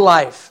for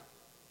life.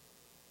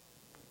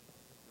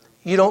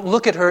 You don't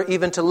look at her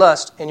even to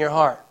lust in your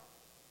heart.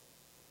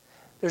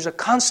 There's a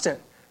constant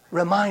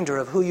reminder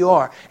of who you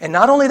are. And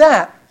not only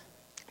that,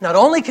 not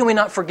only can we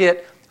not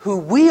forget who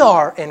we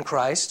are in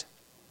Christ,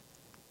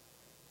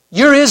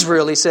 you're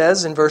Israel, he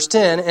says in verse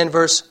 10 and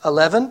verse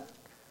 11.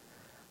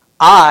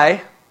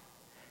 I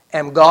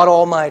am God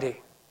Almighty.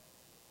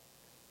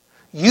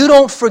 You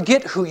don't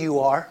forget who you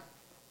are,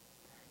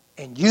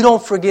 and you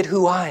don't forget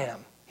who I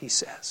am, he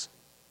says.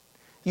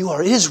 You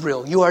are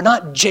Israel. You are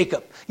not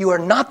Jacob. You are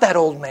not that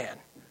old man.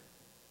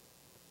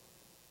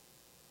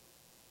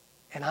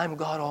 And I'm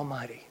God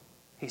Almighty,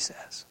 he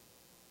says.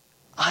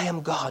 I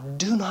am God.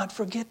 Do not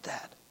forget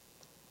that.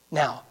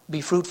 Now,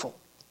 be fruitful.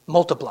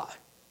 Multiply.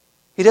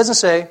 He doesn't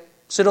say,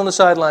 sit on the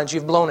sidelines,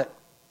 you've blown it.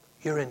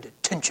 You're in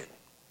detention.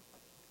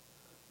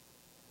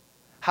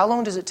 How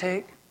long does it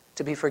take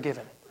to be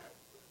forgiven?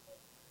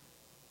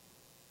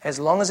 As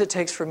long as it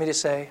takes for me to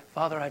say,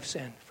 Father, I've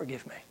sinned,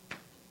 forgive me.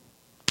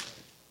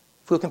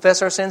 If we'll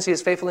confess our sins, He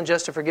is faithful and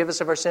just to forgive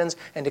us of our sins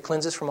and to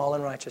cleanse us from all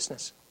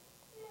unrighteousness.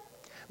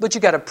 But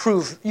you got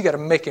to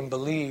make Him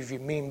believe you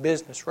mean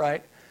business,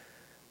 right?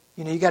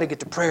 You got to get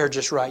the prayer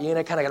just right. You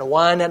kind of got to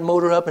wind that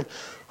motor up, and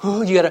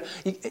you got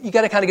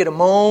to kind of get a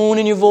moan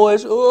in your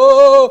voice.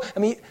 Oh,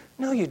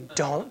 no, you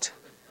don't.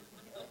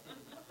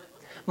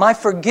 My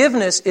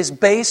forgiveness is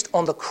based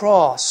on the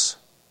cross,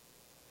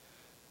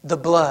 the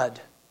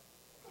blood.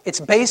 It's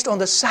based on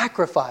the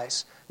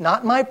sacrifice,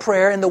 not my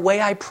prayer and the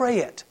way I pray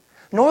it,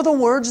 nor the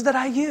words that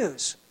I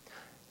use,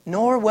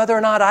 nor whether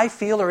or not I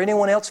feel or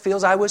anyone else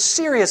feels I was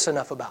serious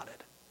enough about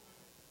it.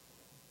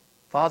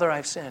 Father,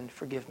 I've sinned.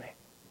 Forgive me.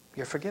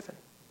 You're forgiven.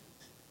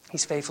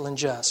 He's faithful and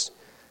just.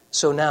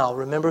 So now,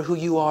 remember who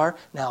you are.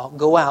 Now,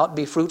 go out,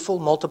 be fruitful,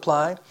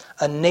 multiply.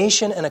 A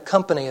nation and a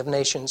company of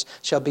nations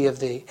shall be of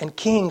thee, and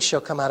kings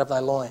shall come out of thy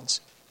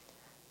loins.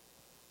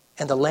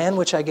 And the land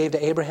which I gave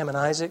to Abraham and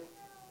Isaac,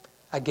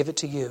 I give it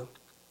to you.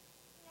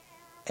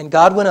 And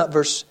God went up,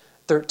 verse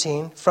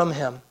 13, from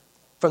him,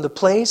 from the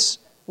place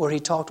where He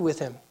talked with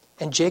him.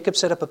 And Jacob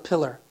set up a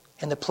pillar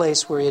in the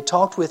place where he had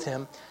talked with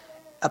him,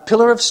 a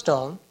pillar of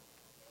stone.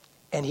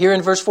 And here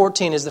in verse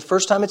 14 is the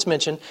first time it's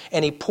mentioned,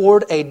 and he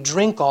poured a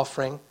drink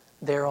offering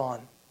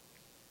thereon.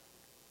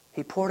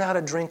 He poured out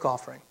a drink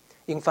offering.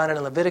 You can find it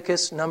in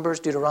Leviticus, Numbers,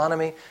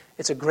 Deuteronomy.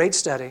 It's a great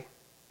study.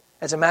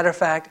 As a matter of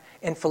fact,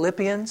 in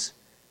Philippians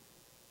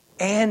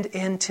and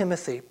in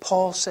Timothy,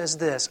 Paul says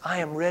this, I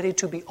am ready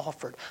to be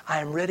offered. I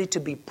am ready to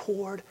be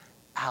poured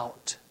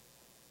out.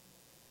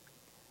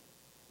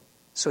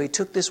 So he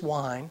took this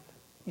wine.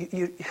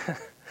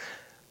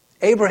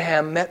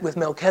 Abraham met with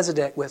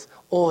Melchizedek with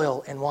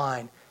oil and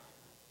wine.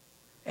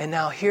 And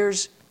now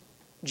here's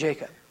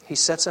Jacob. He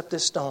sets up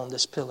this stone,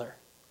 this pillar,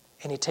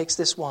 and he takes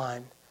this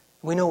wine.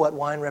 We know what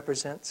wine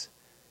represents.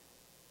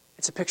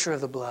 It's a picture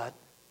of the blood.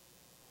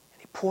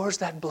 And he pours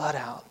that blood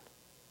out.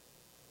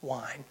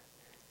 Wine.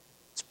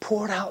 It's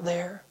poured out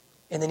there.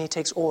 And then he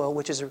takes oil,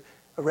 which is a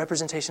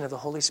representation of the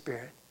Holy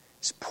Spirit.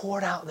 It's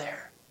poured out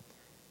there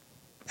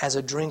as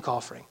a drink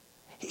offering.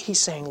 He's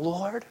saying,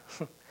 Lord,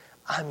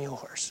 I'm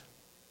yours.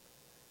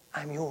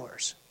 I'm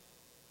yours.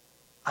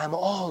 I'm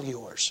all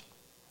yours.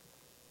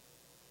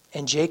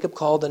 And Jacob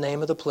called the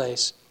name of the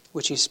place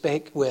which he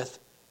spake with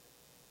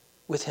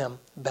him,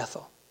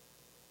 Bethel.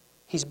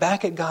 He's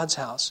back at God's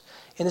house.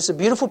 And it's a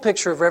beautiful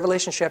picture of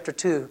Revelation chapter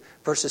 2,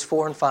 verses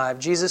 4 and 5.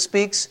 Jesus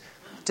speaks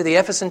to the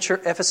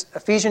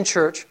Ephesian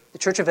church, the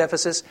church of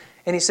Ephesus,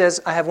 and He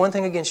says, I have one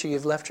thing against you.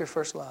 You've left your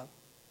first love.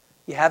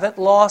 You haven't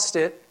lost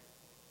it.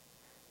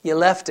 You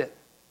left it.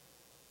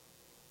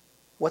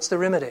 What's the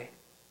remedy?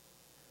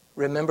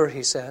 Remember,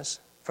 He says,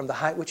 from the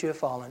height which you have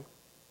fallen,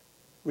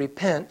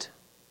 repent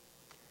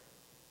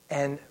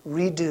and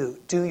redo.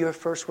 Do your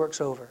first works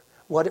over.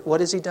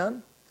 What has he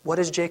done? What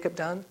has Jacob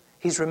done?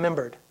 He's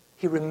remembered.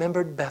 He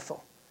remembered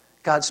Bethel.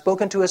 God's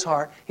spoken to his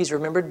heart. He's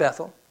remembered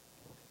Bethel.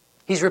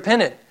 He's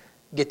repented.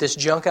 Get this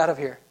junk out of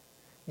here.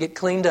 Get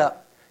cleaned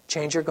up.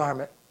 Change your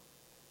garment.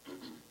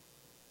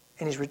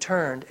 And he's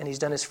returned and he's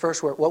done his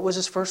first work. What was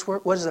his first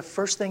work? What is the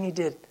first thing he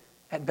did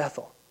at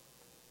Bethel?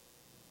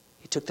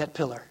 He took that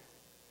pillar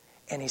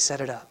and he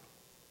set it up.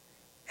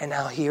 And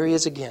now here he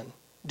is again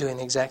doing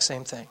the exact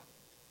same thing.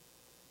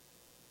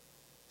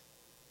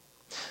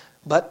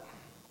 But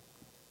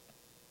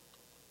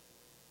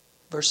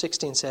verse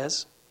 16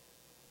 says,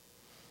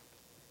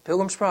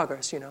 Pilgrim's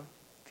Progress, a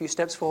few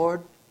steps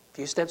forward, a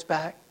few steps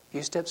back, a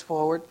few steps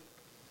forward.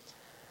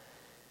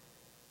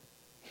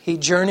 He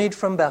journeyed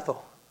from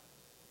Bethel.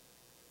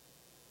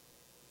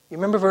 You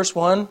remember verse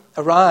 1?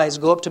 Arise,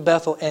 go up to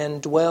Bethel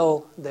and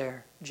dwell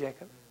there,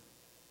 Jacob.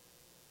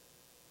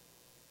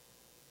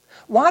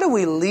 Why do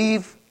we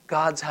leave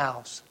God's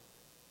house?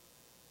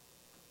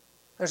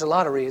 There's a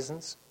lot of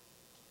reasons.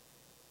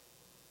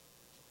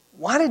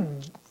 Why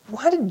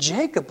did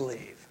Jacob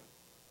leave?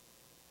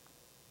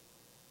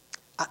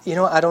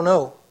 I don't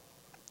know.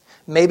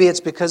 Maybe it's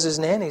because his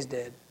nanny's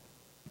dead.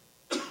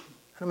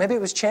 Maybe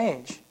it was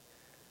change.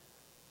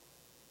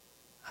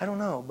 I don't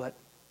know, but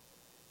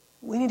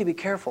we need to be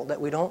careful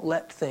that we don't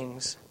let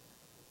things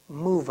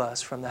move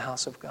us from the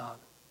house of God.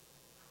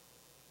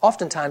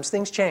 Oftentimes,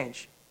 things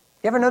change.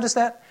 You ever notice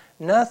that?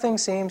 Nothing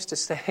seems to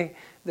stay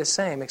the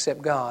same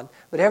except God.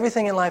 But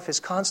everything in life is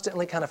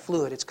constantly kind of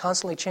fluid. It's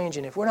constantly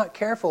changing. If we're not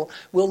careful,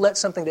 we'll let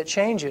something that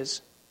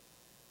changes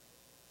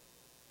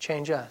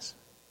change us.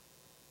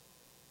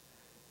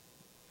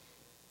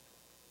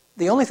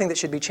 The only thing that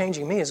should be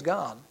changing me is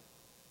God,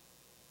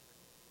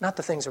 not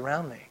the things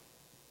around me.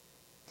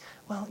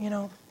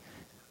 Well,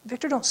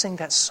 Victor don't sing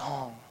that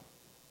song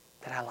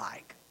that I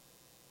like.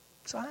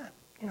 So I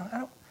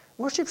don't.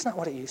 Worship's not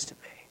what it used to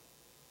be.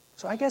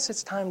 So I guess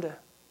it's time to,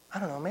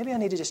 maybe I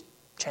need to just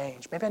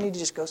change. Maybe I need to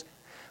just go.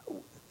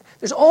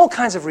 There's all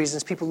kinds of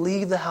reasons people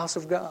leave the house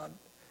of God.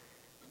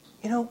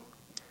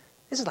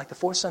 This is like the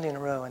fourth Sunday in a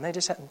row, and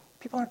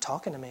people aren't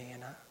talking to me,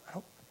 and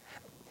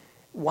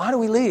Why do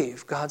we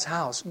leave God's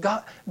house?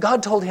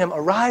 God told him,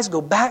 arise,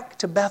 go back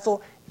to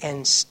Bethel,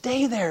 and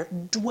stay there.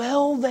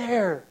 Dwell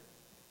there.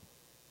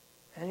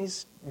 And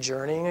he's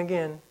journeying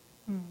again.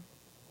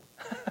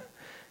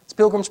 It's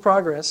Pilgrim's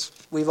Progress.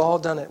 We've all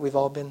done it. We've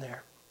all been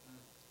there.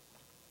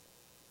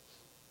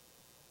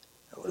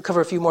 We'll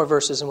cover a few more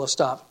verses and we'll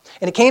stop.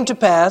 And it came to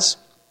pass,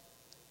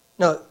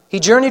 he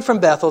journeyed from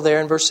Bethel there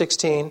in verse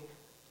 16,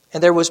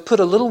 and there was put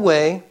a little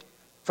way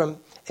from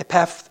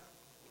Ephrath,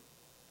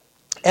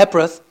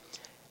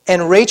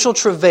 and Rachel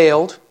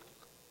travailed,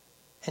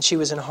 and she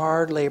was in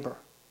hard labor.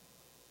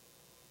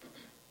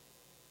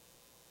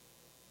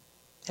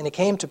 And it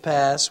came to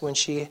pass, when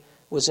she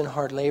was in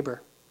hard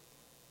labor,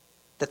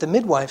 that the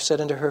midwife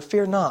said unto her,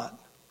 Fear not,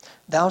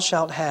 thou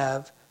shalt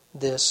have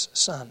this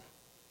son.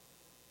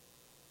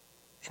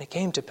 And it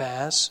came to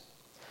pass,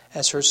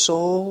 as her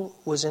soul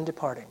was in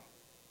departing,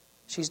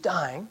 she's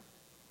dying.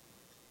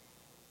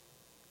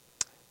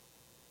 It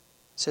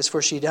says,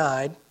 for she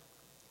died,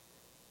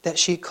 that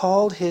she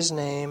called his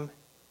name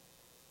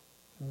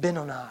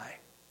Benoni,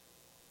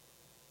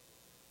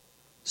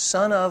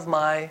 son of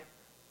my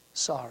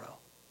sorrow.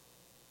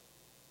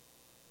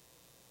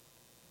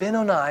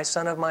 Benoni,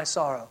 son of my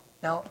sorrow.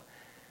 Now,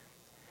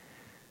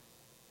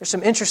 there's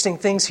some interesting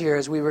things here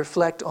as we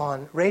reflect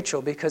on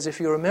Rachel, because if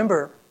you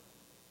remember,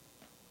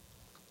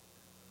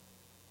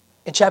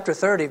 in chapter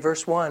 30,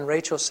 verse 1,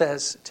 Rachel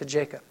says to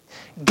Jacob,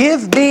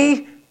 give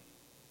me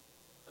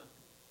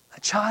a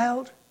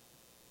child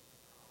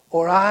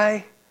or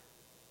I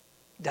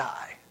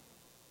die.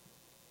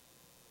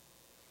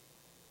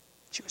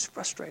 She was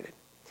frustrated.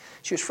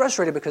 She was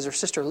frustrated because her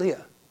sister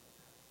Leah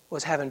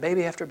was having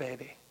baby after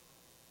baby.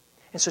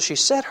 And so she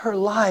set her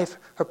life,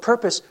 her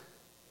purpose,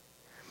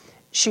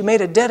 she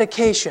made a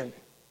dedication.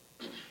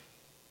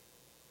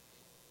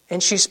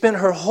 And she spent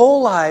her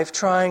whole life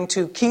trying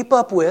to keep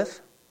up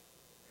with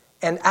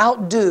and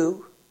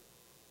outdo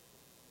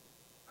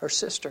her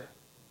sister.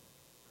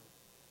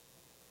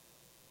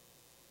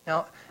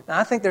 Now,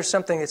 I think there's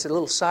something, it's a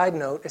little side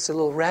note, it's a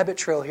little rabbit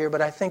trail here,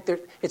 but I think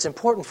that it's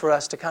important for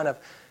us to kind of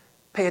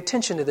pay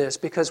attention to this,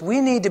 because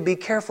we need to be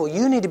careful.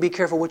 You need to be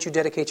careful what you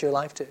dedicate your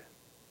life to.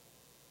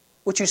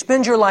 What you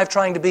spend your life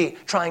trying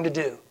to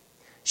do.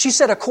 She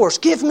set a course,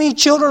 give me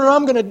children or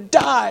I'm going to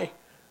die.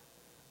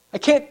 I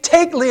can't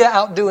take Leah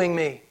outdoing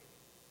me.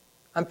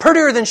 I'm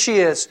prettier than she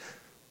is.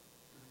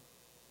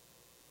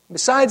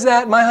 Besides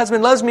that, my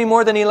husband loves me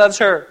more than he loves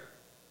her.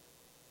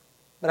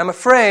 But I'm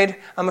afraid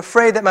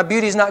that my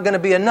beauty is not going to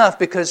be enough,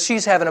 because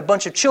she's having a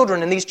bunch of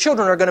children, and these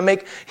children are going to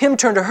make him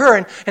turn to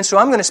her, and so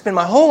I'm going to spend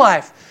my whole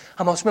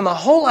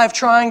life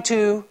trying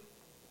to,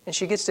 and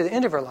she gets to the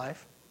end of her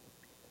life,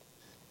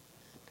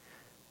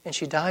 and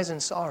she dies in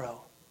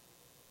sorrow.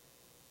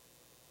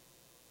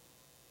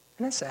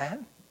 Isn't that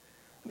sad?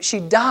 She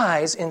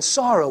dies in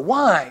sorrow.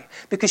 Why?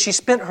 Because she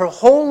spent her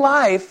whole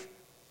life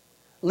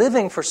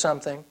living for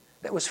something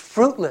that was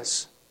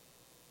fruitless.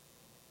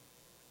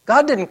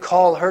 God didn't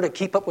call her to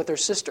keep up with her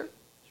sister.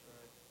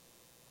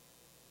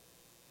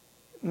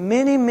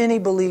 Many, many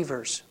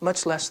believers,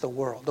 much less the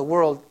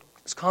world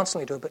is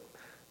constantly doing it, but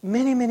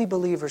many, many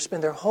believers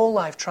spend their whole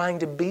life trying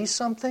to be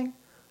something,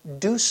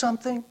 do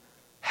something,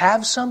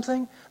 have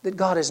something that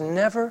God has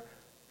never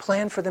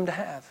planned for them to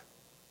have.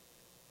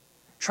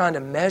 Trying to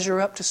measure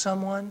up to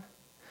someone,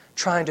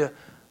 trying to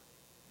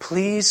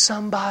please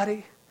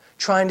somebody,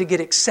 trying to get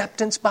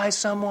acceptance by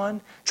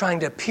someone, trying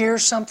to appear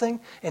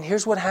something. And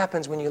here's what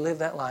happens when you live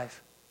that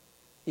life.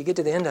 You get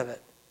to the end of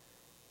it,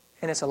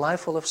 and it's a life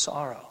full of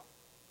sorrow.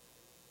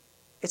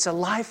 It's a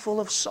life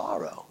full of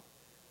sorrow.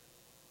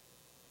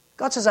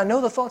 God says, I know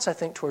the thoughts I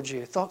think towards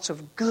you, thoughts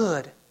of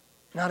good,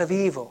 not of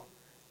evil,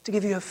 to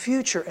give you a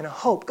future and a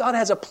hope. God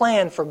has a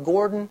plan for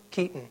Gordon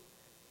Keaton.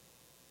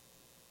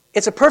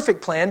 It's a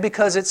perfect plan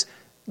because it's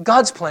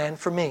God's plan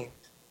for me.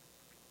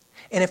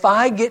 And if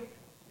I get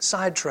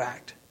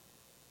sidetracked,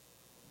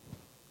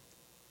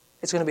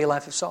 it's going to be a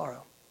life of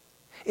sorrow.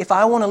 If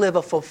I want to live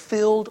a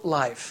fulfilled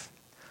life,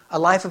 a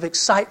life of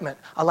excitement,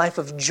 a life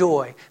of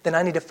joy, then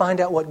I need to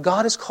find out what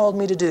God has called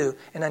me to do,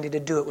 and I need to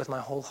do it with my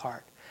whole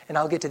heart. And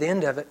I'll get to the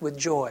end of it with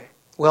joy.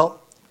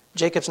 Well,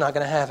 Jacob's not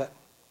going to have it.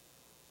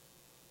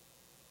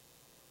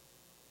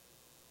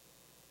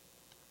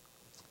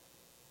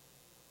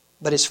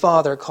 But his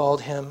father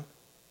called him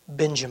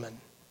Benjamin,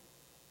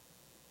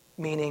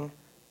 meaning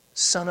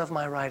son of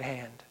my right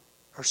hand,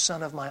 or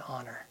son of my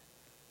honor.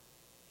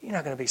 You're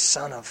not going to be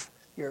son of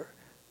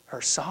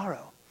her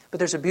sorrow. But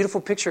there's a beautiful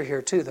picture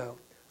here too, though,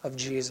 of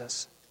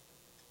Jesus.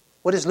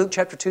 What does Luke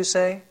chapter 2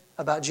 say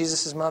about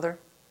Jesus' mother?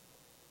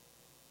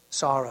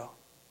 Sorrow.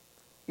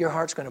 Your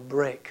heart's going to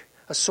break.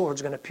 A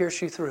sword's going to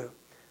pierce you through.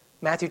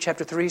 Matthew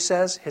chapter 3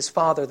 says, his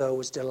father, though,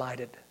 was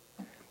delighted.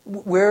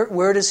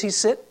 Where does he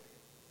sit?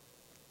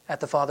 At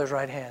the Father's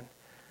right hand.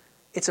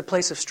 It's a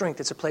place of strength.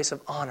 It's a place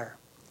of honor.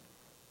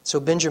 So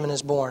Benjamin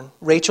is born.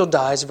 Rachel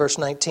dies, verse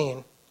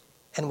 19,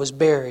 and was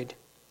buried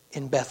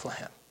in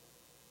Bethlehem.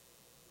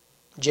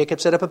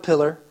 Jacob set up a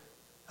pillar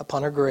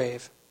upon her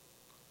grave,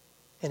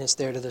 and it's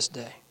there to this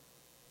day.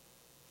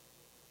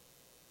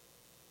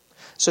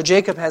 So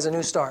Jacob has a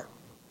new start.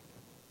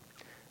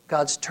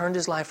 God's turned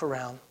his life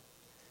around.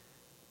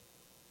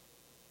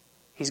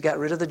 He's got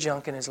rid of the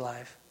junk in his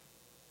life.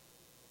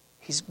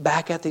 He's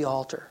back at the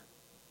altar.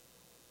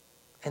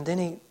 And then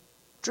he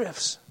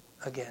drifts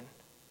again.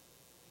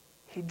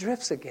 He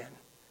drifts again.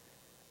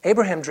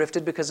 Abraham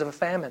drifted because of a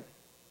famine.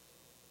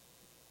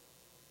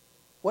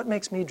 What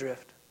makes me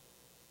drift?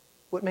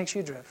 What makes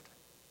you drift?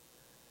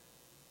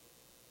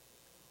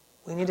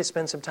 We need to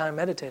spend some time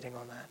meditating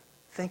on that,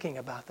 thinking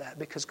about that,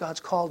 because God's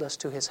called us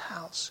to His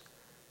house.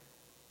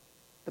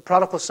 The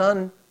prodigal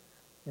son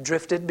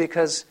drifted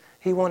because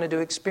he wanted to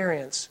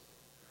experience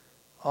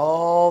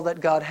all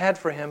that God had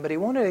for him, but he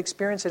wanted to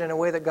experience it in a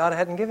way that God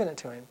hadn't given it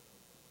to him.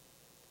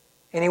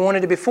 And he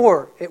wanted it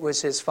before it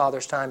was his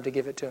father's time to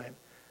give it to him.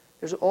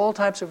 There's all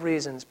types of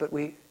reasons, but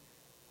we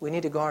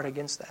need to guard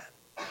against that.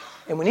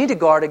 And we need to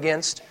guard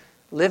against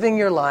living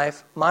your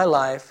life, my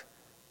life,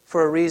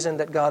 for a reason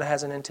that God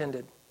hasn't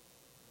intended.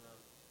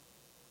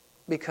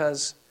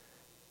 Because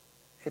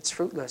it's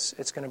fruitless.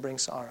 It's going to bring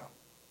sorrow.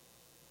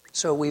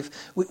 So we've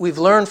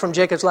learned from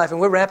Jacob's life, and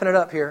we're wrapping it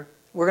up here.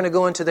 We're going to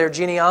go into their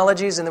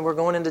genealogies, and then we're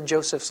going into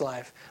Joseph's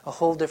life, a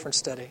whole different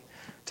study,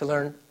 to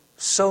learn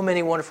so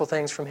many wonderful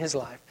things from his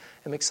life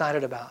I'm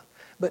excited about.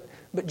 But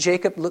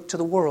Jacob looked to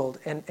the world,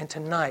 and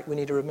tonight we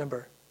need to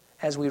remember,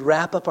 as we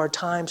wrap up our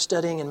time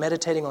studying and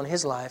meditating on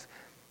his life,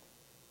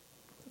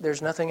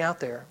 there's nothing out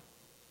there.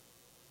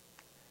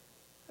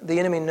 The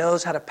enemy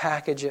knows how to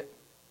package it,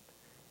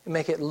 and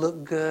make it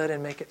look good,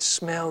 and make it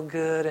smell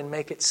good, and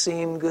make it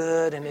seem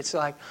good, and it's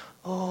like,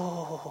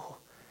 oh.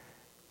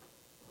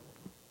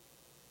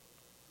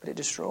 But it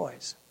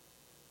destroys.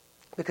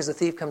 Because the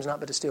thief comes not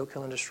but to steal,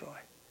 kill, and destroy.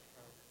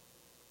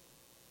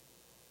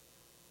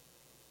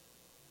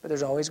 But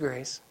there's always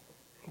grace.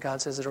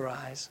 God says it,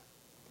 arise.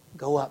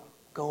 Go up,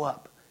 go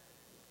up.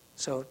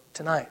 So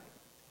tonight,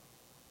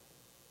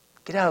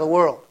 get out of the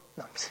world.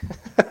 No.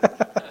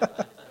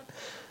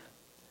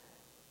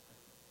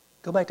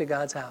 Go back to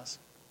God's house.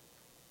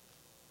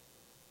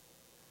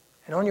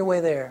 And on your way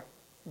there,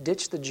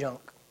 ditch the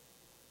junk.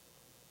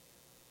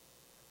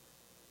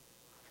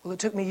 Well, it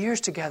took me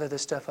years to gather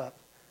this stuff up.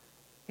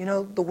 You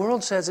know, the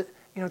world says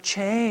that,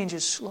 change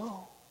is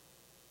slow.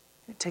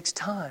 It takes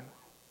time.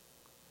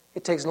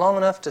 It takes long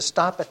enough to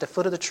stop at the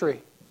foot of the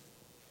tree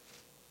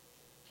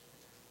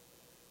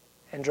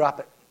and drop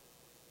it.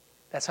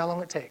 That's how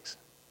long it takes.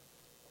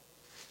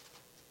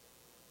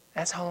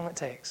 That's how long it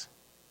takes.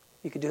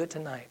 You could do it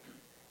tonight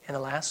in the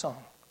last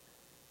song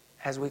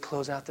as we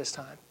close out this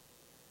time.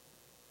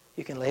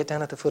 You can lay it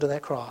down at the foot of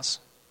that cross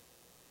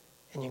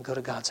and you can go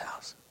to God's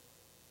house.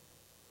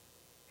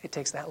 It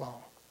takes that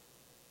long.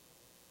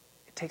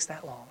 It takes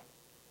that long.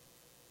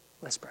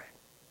 Let's pray.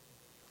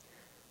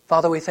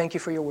 Father, we thank you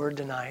for your word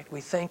tonight.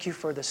 We thank you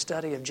for the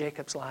study of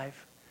Jacob's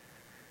life.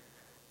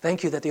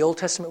 Thank you that the Old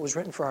Testament was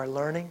written for our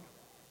learning.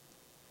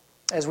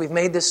 As we've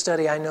made this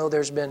study, I know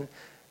there's been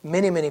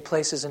many, many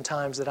places and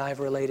times that I've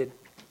related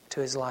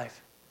to his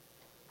life.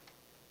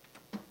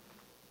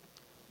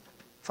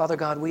 Father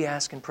God, we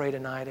ask and pray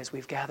tonight as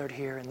we've gathered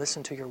here and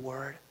listened to your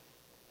word,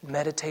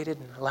 meditated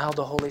and allowed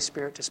the Holy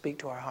Spirit to speak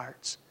to our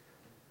hearts.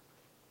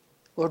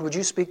 Lord, would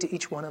you speak to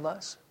each one of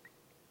us?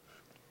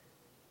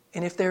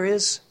 And if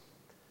there's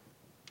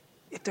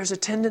a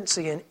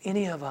tendency in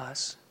any of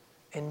us,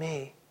 in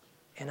me,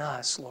 in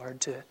us,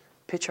 Lord, to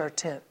pitch our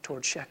tent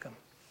toward Shechem,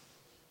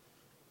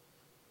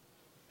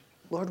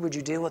 Lord, would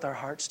you deal with our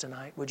hearts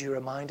tonight? Would you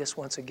remind us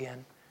once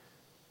again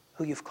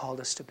who you've called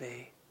us to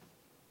be?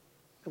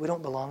 That we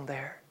don't belong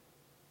there.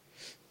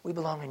 We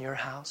belong in your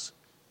house.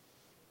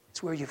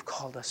 It's where you've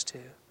called us to.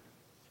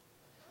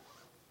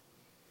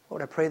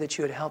 Lord, I pray that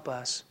you would help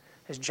us,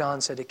 as John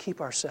said, to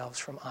keep ourselves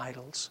from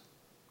idols.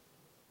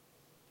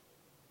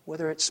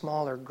 Whether it's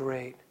small or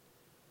great.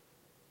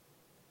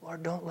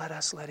 Lord, don't let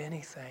us let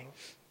anything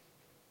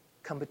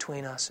come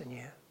between us and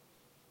you.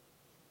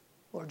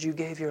 Lord, you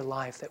gave your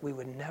life that we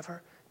would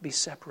never be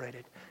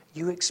separated.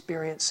 You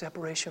experienced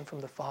separation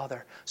from the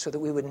Father so that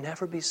we would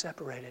never be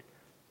separated.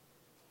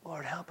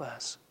 Lord, help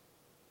us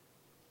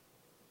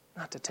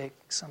not to take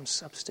some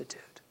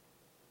substitute.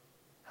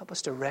 Help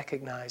us to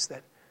recognize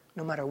that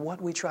no matter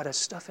what we try to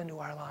stuff into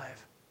our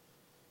life,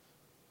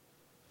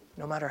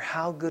 no matter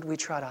how good we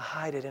try to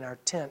hide it in our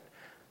tent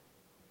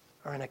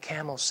or in a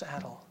camel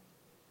saddle,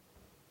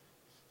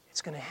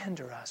 it's going to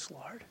hinder us,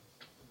 Lord.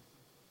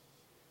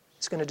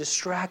 It's going to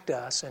distract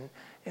us, and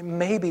it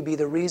maybe be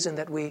the reason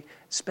that we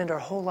spend our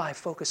whole life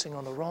focusing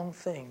on the wrong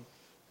thing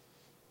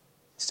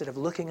instead of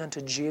looking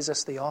unto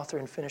Jesus, the author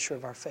and finisher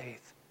of our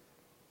faith.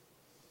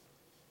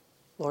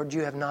 Lord,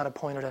 you have not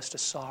appointed us to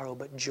sorrow,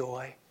 but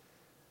joy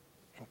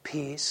and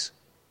peace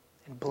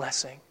and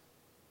blessing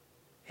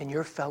in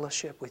your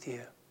fellowship with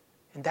you.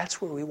 And that's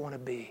where we want to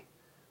be.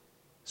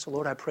 So,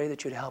 Lord, I pray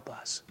that you'd help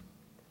us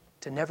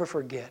to never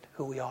forget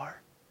who we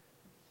are,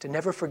 to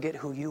never forget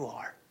who you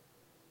are.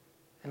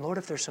 And, Lord,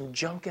 if there's some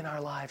junk in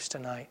our lives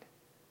tonight,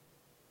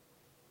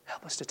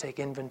 help us to take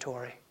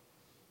inventory.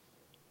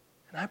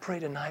 And I pray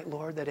tonight,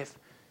 Lord, that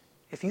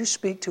if you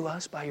speak to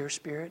us by your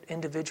Spirit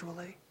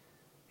individually,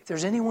 if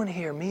there's anyone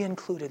here, me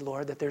included,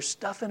 Lord, that there's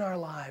stuff in our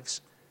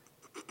lives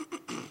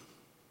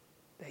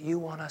that you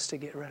want us to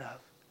get rid of,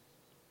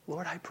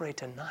 Lord, I pray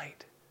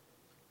tonight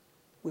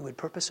we would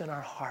purpose in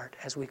our heart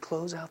as we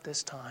close out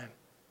this time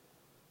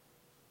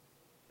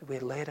that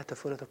we'd lay it at the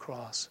foot of the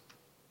cross,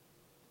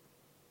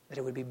 that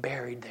it would be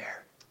buried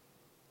there,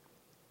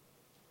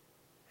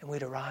 and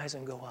we'd arise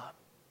and go up,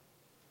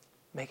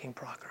 making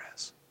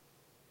progress.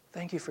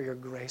 Thank you for your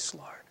grace,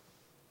 Lord.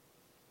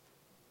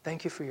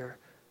 Thank you for your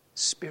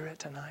Spirit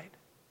tonight.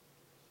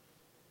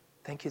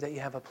 Thank you that you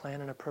have a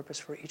plan and a purpose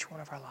for each one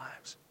of our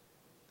lives.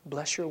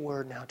 Bless your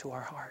word now to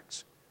our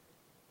hearts.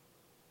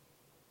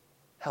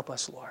 Help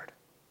us, Lord,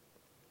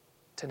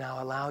 to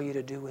now allow you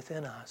to do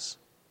within us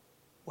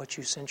what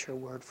you sent your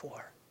word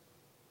for.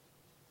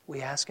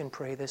 We ask and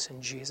pray this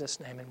in Jesus'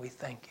 name, and we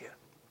thank you.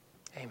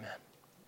 Amen.